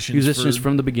musicians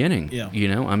from the beginning. Yeah.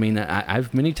 I mean,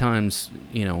 I've many times,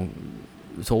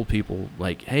 told people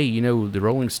like, hey, the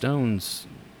Rolling Stones,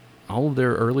 all of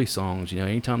their early songs,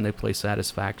 anytime they play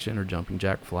Satisfaction or Jumping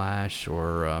Jack Flash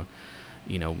or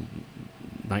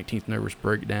 19th Nervous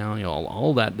Breakdown,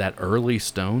 all that early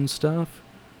Stone stuff,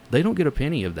 they don't get a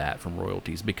penny of that from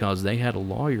royalties, because they had a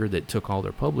lawyer that took all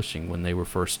their publishing when they were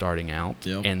first starting out.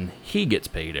 Yep. And he gets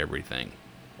paid everything.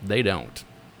 They don't.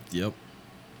 Yep.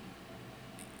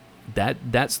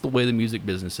 That's the way the music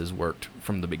business has worked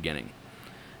from the beginning.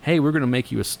 Hey, we're going to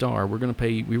make you a star. We're going to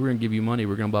pay. We're going to give you money.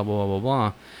 We're going to blah, blah, blah, blah,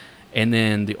 blah. And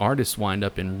then the artists wind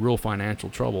up in real financial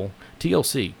trouble.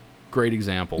 TLC, great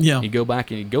example. Yeah. You go back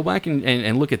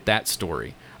and look at that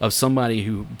story of somebody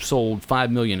who sold 5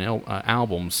 million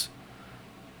albums,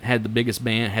 had the biggest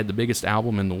band, had the biggest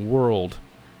album in the world,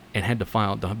 and the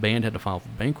band had to file for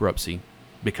bankruptcy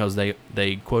because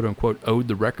they quote unquote owed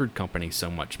the record company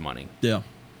so much money. Yeah.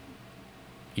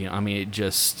 I mean, it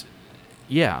just,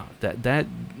 yeah,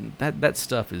 that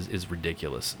stuff is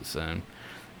ridiculous. So,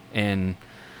 and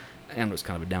it's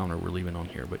kind of a downer we're leaving on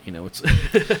here, but it's.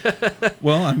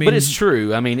 Well, I mean, but it's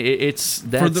true. I mean, it's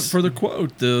for the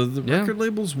quote. The record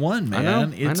labels won,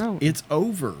 man. I know. It's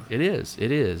over. It is.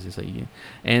 It's like,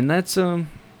 and that's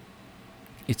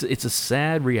it's a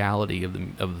sad reality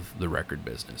of the record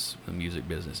business, the music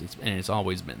business. It's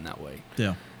always been that way.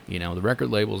 Yeah. The record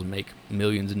labels make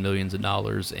millions and millions of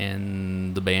dollars,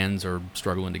 and the bands are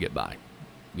struggling to get by.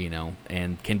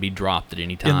 And can be dropped at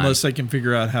any time unless they can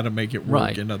figure out how to make it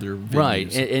work in other venues.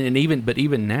 Right, and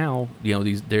even now,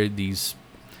 these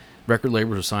record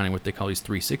labels are signing what they call these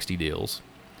 360 deals,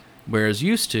 whereas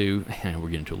used to, we're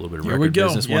getting into a little bit of record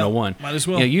business 101. Might as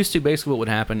well. Used to basically what would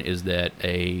happen is that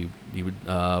a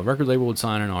record label would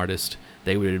sign an artist,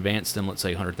 they would advance them, let's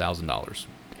say $100,000,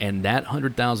 and that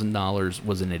 $100,000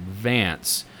 was an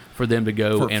advance for them to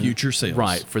go for future sales.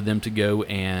 Right, for them to go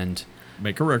and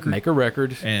make a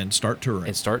record and start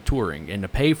touring and to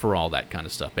pay for all that kind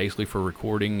of stuff, basically for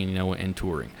recording and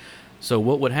touring. So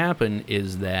what would happen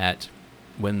is that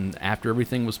after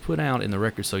everything was put out in the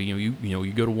record, so you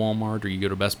go to Walmart or you go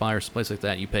to Best Buy or someplace like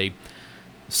that, you pay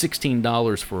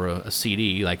 $16 for a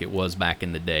CD like it was back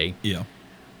in the day. Yeah.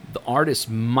 The artist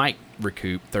might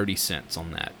recoup 30 cents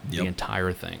on that, the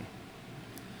entire thing.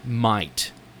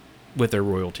 Might. With their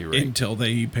royalty rate until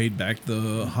they paid back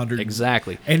the 100.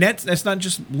 Exactly. And that's not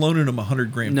just loaning them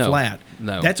 $100,000 flat.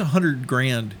 No, that's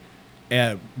 $100,000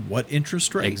 At what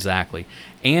interest rate? Exactly.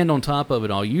 And on top of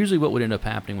it all, usually what would end up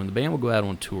happening when the band would go out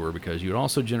on tour, because you would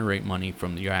also generate money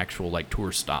from your actual like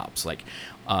tour stops, like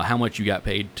how much you got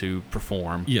paid to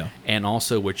perform, and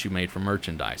also what you made from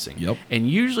merchandising. Yep. And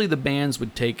usually the bands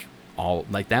would take all,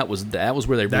 like that was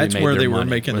where they really made where their they money. were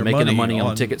making their the money on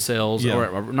on ticket sales,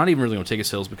 or not even really on ticket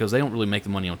sales, because they don't really make the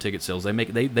money on ticket sales.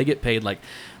 They get paid, like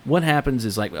what happens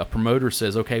is like a promoter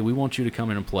says, okay, we want you to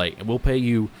come in and play, and we'll pay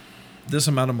you this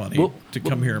amount of money to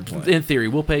come here and play. In theory,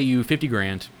 we'll pay you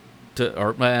 $50,000 to,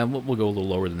 or we'll go a little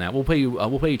lower than that. We'll pay you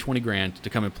 $20,000 to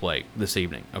come and play this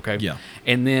evening. Okay. Yeah.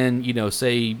 And then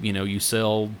say you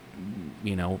sell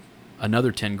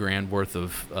another $10,000 worth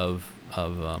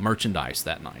of merchandise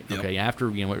that night. Okay.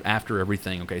 Yep. After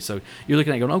everything. Okay. So you're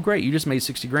looking at it going, oh great, you just made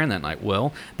 $60,000 that night.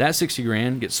 Well, that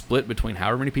 $60,000 gets split between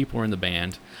however many people are in the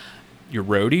band, your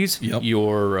roadies,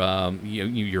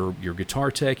 your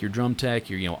guitar tech, your drum tech,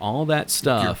 your all that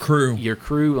stuff, your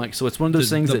crew. Like, so it's one of those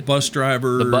things that bus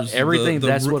drivers, everything.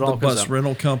 That's what all the bus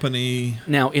rental company.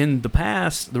 Now, in the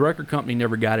past, the record company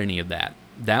never got any of that.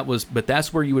 But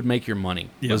that's where you would make your money.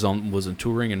 Was in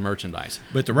touring and merchandise.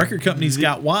 But the record companies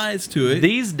got wise to it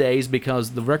these days,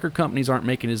 because the record companies aren't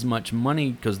making as much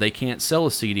money because they can't sell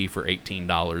a CD for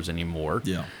 $18 anymore.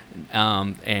 Yeah.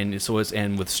 And so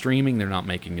and with streaming, they're not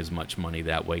making as much money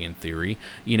that way in theory,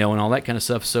 and all that kind of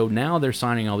stuff. So now they're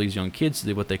signing all these young kids to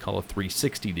do what they call a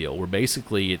 360 deal, where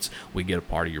basically we get a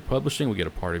part of your publishing, we get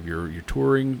a part of your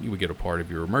touring, we get a part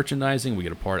of your merchandising, we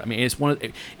get a part. I mean, it's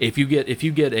if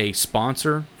you get a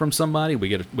sponsor from somebody, we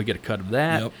get a cut of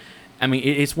that. Yep. I mean,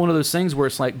 it's one of those things where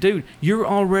it's like, dude, you're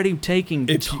already taking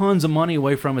tons of money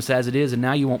away from us as it is, and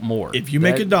now you want more. If you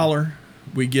make $1,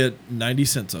 we get 90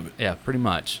 cents of it. Yeah, pretty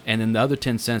much. And then the other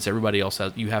 10 cents, everybody else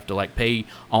you have to like pay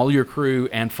all your crew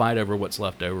and fight over what's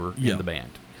left over in the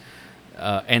band.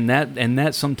 And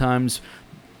that sometimes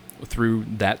through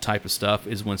that type of stuff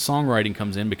is when songwriting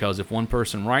comes in, because if one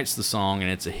person writes the song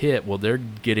and it's a hit, well, they're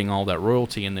getting all that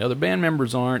royalty, and the other band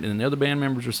members aren't, and the other band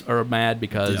members are mad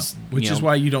because which is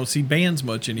why you don't see bands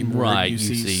much anymore. Right, you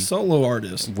see solo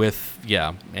artists with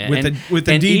a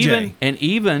DJ, and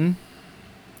even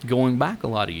going back a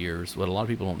lot of years, what a lot of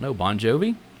people don't know,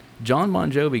 John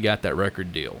Bon Jovi got that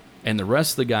record deal, and the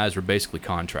rest of the guys were basically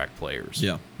contract players.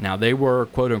 Yeah. Now, they were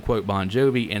quote-unquote Bon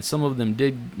Jovi, and some of them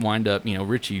did wind up,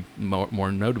 Richie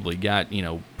more notably got,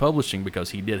 publishing,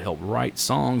 because he did help write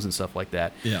songs and stuff like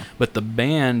that. Yeah. But the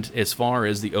band, as far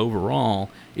as the overall,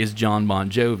 is John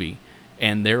Bon Jovi,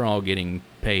 and they're all getting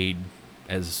paid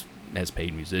as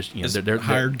paid musicians, they're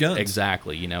hired guns.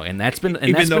 Exactly, and that's been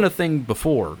a thing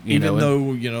before. Even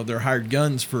though they're hired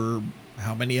guns for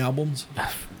how many albums?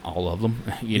 All of them.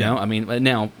 I mean,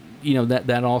 now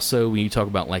that also, when you talk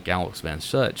about like Alex Van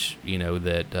Such,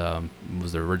 that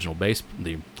was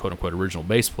the quote unquote original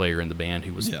bass player in the band,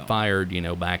 who was fired,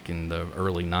 back in the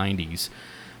early '90s.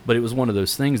 But it was one of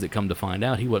those things that, come to find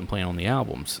out, he wasn't playing on the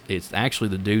albums. It's actually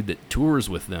the dude that tours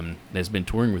with them, that's been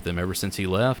touring with them ever since he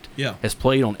left, has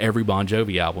played on every Bon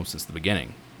Jovi album since the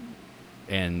beginning.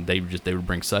 And they would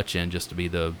bring Such in just to be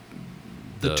the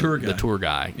tour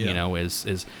guy,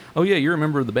 is oh yeah, you're a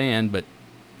member of the band, but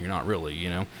you're not really,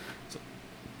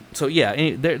 So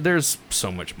yeah, there's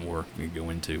so much more you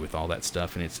go into with all that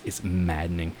stuff, and it's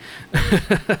maddening.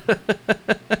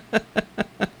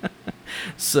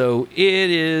 So it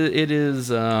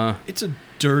is. It's a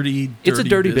dirty business. It is a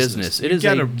dirty business.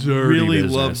 Really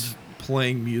love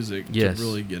playing music to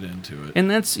really get into it. And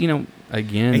that's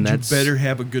again, and you better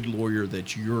have a good lawyer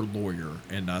that's your lawyer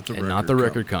and not the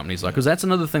record companies. Because that's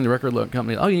another thing. The record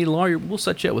company. Oh, you need a lawyer? We'll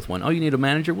set you up with one. Oh, you need a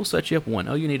manager? We'll set you up with one.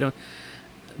 Oh, you need a.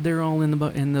 They're all in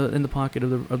the pocket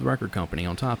of the record company.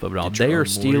 On top of it all, they are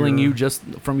stealing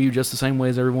from you just the same way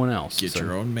as everyone else. Get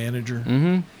your own manager.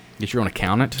 Mm-hmm. Get your own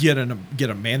accountant. Get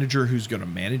a manager who's going to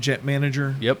manage that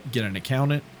manager. Yep. Get an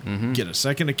accountant. Mm-hmm. Get a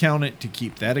second accountant to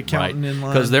keep that accountant in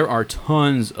line. Because there are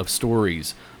tons of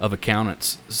stories of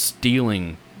accountants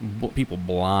stealing people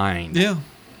blind. Yeah.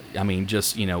 I mean,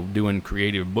 just doing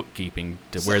creative bookkeeping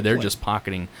to where they're just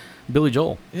pocketing Billy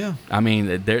Joel. Yeah. I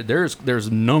mean, there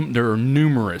are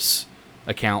numerous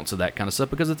accounts of that kind of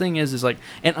stuff, because the thing is like,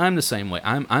 and I'm the same way.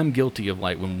 I'm guilty of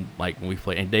when we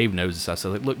play, and Dave knows this. I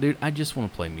said, like, look, dude, I just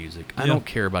want to play music. I don't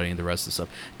care about any of the rest of the stuff.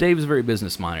 Dave is very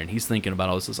business minded. He's thinking about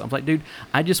all this stuff. I'm like, dude,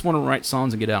 I just want to write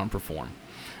songs and get out and perform.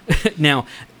 Now,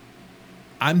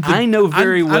 I know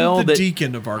very well I'm the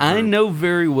deacon of our group. I know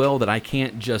very well that I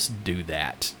can't just do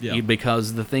that. Yeah.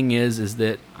 Because the thing is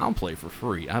that I'll play for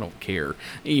free. I don't care.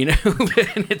 And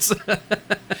it's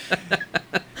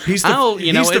He's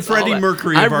the Freddie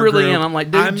Mercury of our really group. am. I'm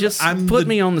like, dude, I'm put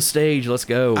me on the stage. Let's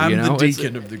go. I'm the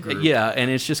deacon of the group. Yeah,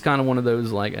 and it's just kind of one of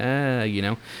those like,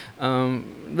 but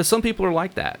some people are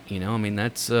like that. I mean,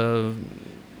 that's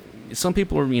some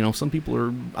people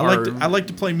are. I like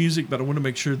to play music, but I want to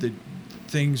make sure that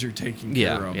things are taken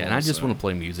care of. Yeah, and I just want to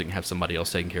play music and have somebody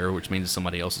else taken care of, which means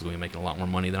somebody else is going to be making a lot more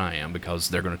money than I am because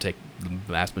they're going to take the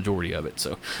vast majority of it.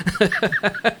 So,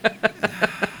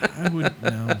 I would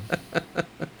know.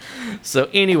 So,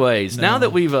 anyways, now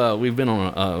that we've been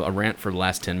on a rant for the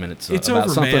last 10 minutes it's about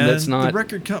over, something man. that's not. The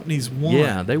record companies won.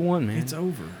 Yeah, they won, man. It's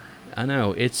over. I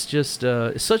know. It's just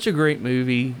it's such a great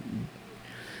movie.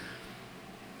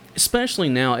 Especially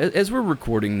now, as we're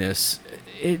recording this,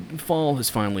 fall has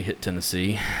finally hit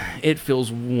Tennessee. It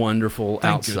feels wonderful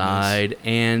outside,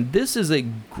 and this is a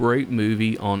great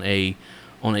movie on a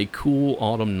cool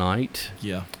autumn night.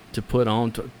 Yeah. To put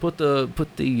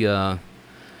the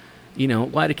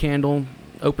light a candle,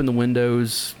 open the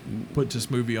windows, put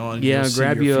this movie on. Yeah,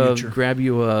 grab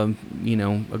you a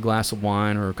glass of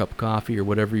wine or a cup of coffee or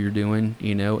whatever you're doing,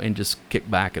 and just kick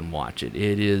back and watch it.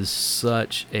 It is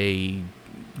such a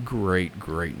great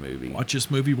movie. Watch this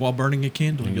movie while burning a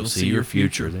candle and you'll see your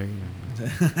future. There you go.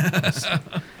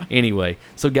 Anyway,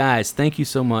 so guys, thank you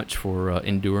so much for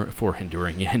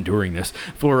enduring this,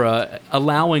 for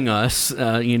allowing us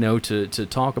to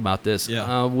talk about this.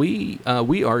 Yeah. We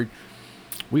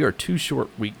are 2 short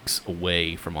weeks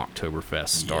away from Oktoberfest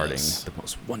starting. Yes. The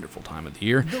most wonderful time of the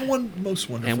year. Most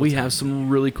wonderful. And we have some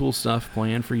really cool stuff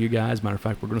planned for you guys. Matter of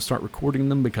fact, we're going to start recording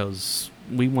them because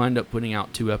we wind up putting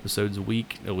out 2 episodes a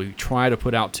week. We try to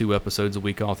put out 2 episodes a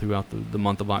week all throughout the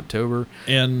month of October.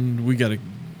 And we got to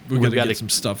get some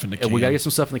stuff in the can. We got to get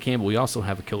some stuff in the can, but we also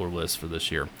have a killer list for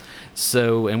this year.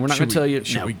 So, and we're not going to tell you.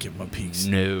 Should we give them a piece?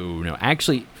 No.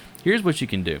 Actually, here's what you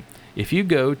can do. If you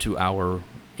go to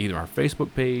either our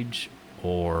Facebook page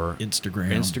or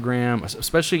Instagram,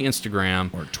 especially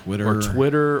Instagram or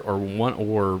Twitter or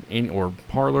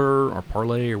Parler or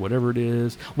Parlay or whatever it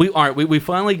is. We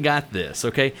finally got this.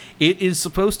 Okay, it is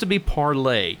supposed to be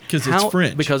parlay because it's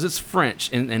French. Because it's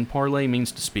French, and parlay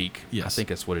means to speak. Yes, I think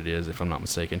that's what it is, if I'm not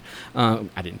mistaken.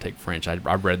 I didn't take French. I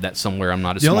read that somewhere. I'm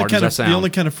not as smart as I sound. The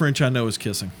only kind of French I know is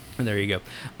kissing. And there you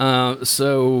go.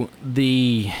 So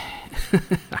the.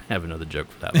 I have another joke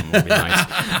for that one. It'll be nice.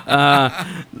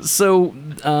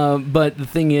 But the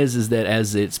thing is that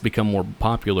as it's become more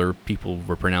popular, people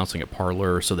were pronouncing it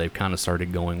parlor, so they've kind of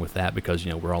started going with that because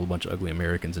we're all a bunch of ugly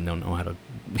Americans and don't know how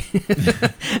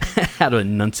to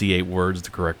enunciate words the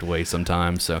correct way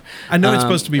sometimes. So I know it's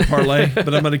supposed to be parlay,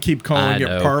 but I'm going to keep calling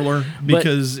it parlor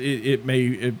because it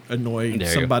may annoy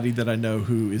somebody that I know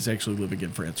who is actually living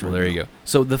in France. Well, there you go.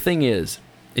 So the thing is,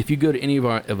 if you go to any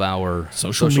of our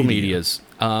social medias,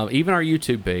 even our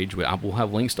YouTube page, we'll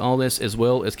have links to all this, as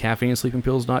well as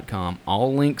caffeineandsleepingpills.com,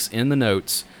 all links in the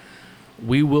notes.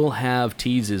 We will have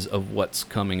teases of what's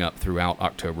coming up throughout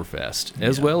Oktoberfest,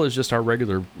 as well as just our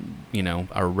regular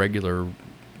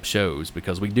shows,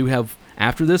 because we do have,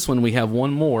 after this one, we have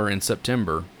one more in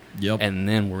September. Yep. And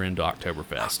then we're into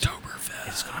Oktoberfest.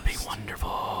 It's going to be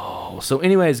wonderful. So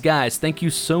anyways, guys, thank you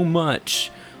so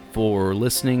much for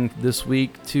listening this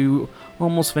week to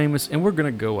Almost Famous, and we're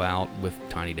going to go out with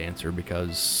Tiny Dancer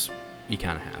because you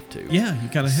kind of have to. Yeah, you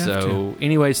kind of have to. So,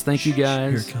 anyways, thank you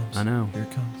guys. Here it comes. I know. Here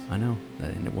it comes. I know.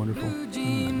 Isn't it wonderful?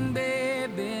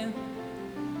 Baby,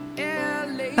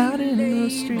 out in the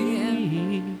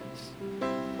streets,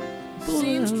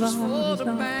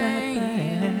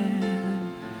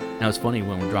 now it's funny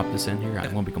when we drop this in here,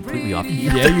 I'm going to be completely off.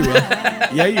 Yeah, you will.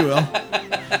 Yeah, you will.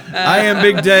 I am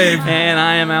Big Dave. And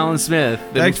I am Alan Smith.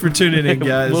 Thanks for tuning in,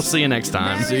 guys. We'll see you next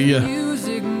time. See ya.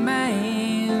 Music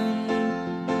man,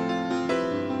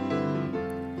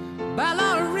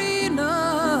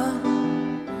 ballerina,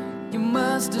 you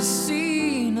must have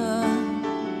seen her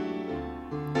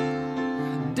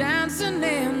dancing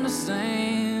in the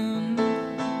sand.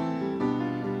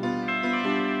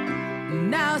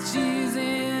 Now she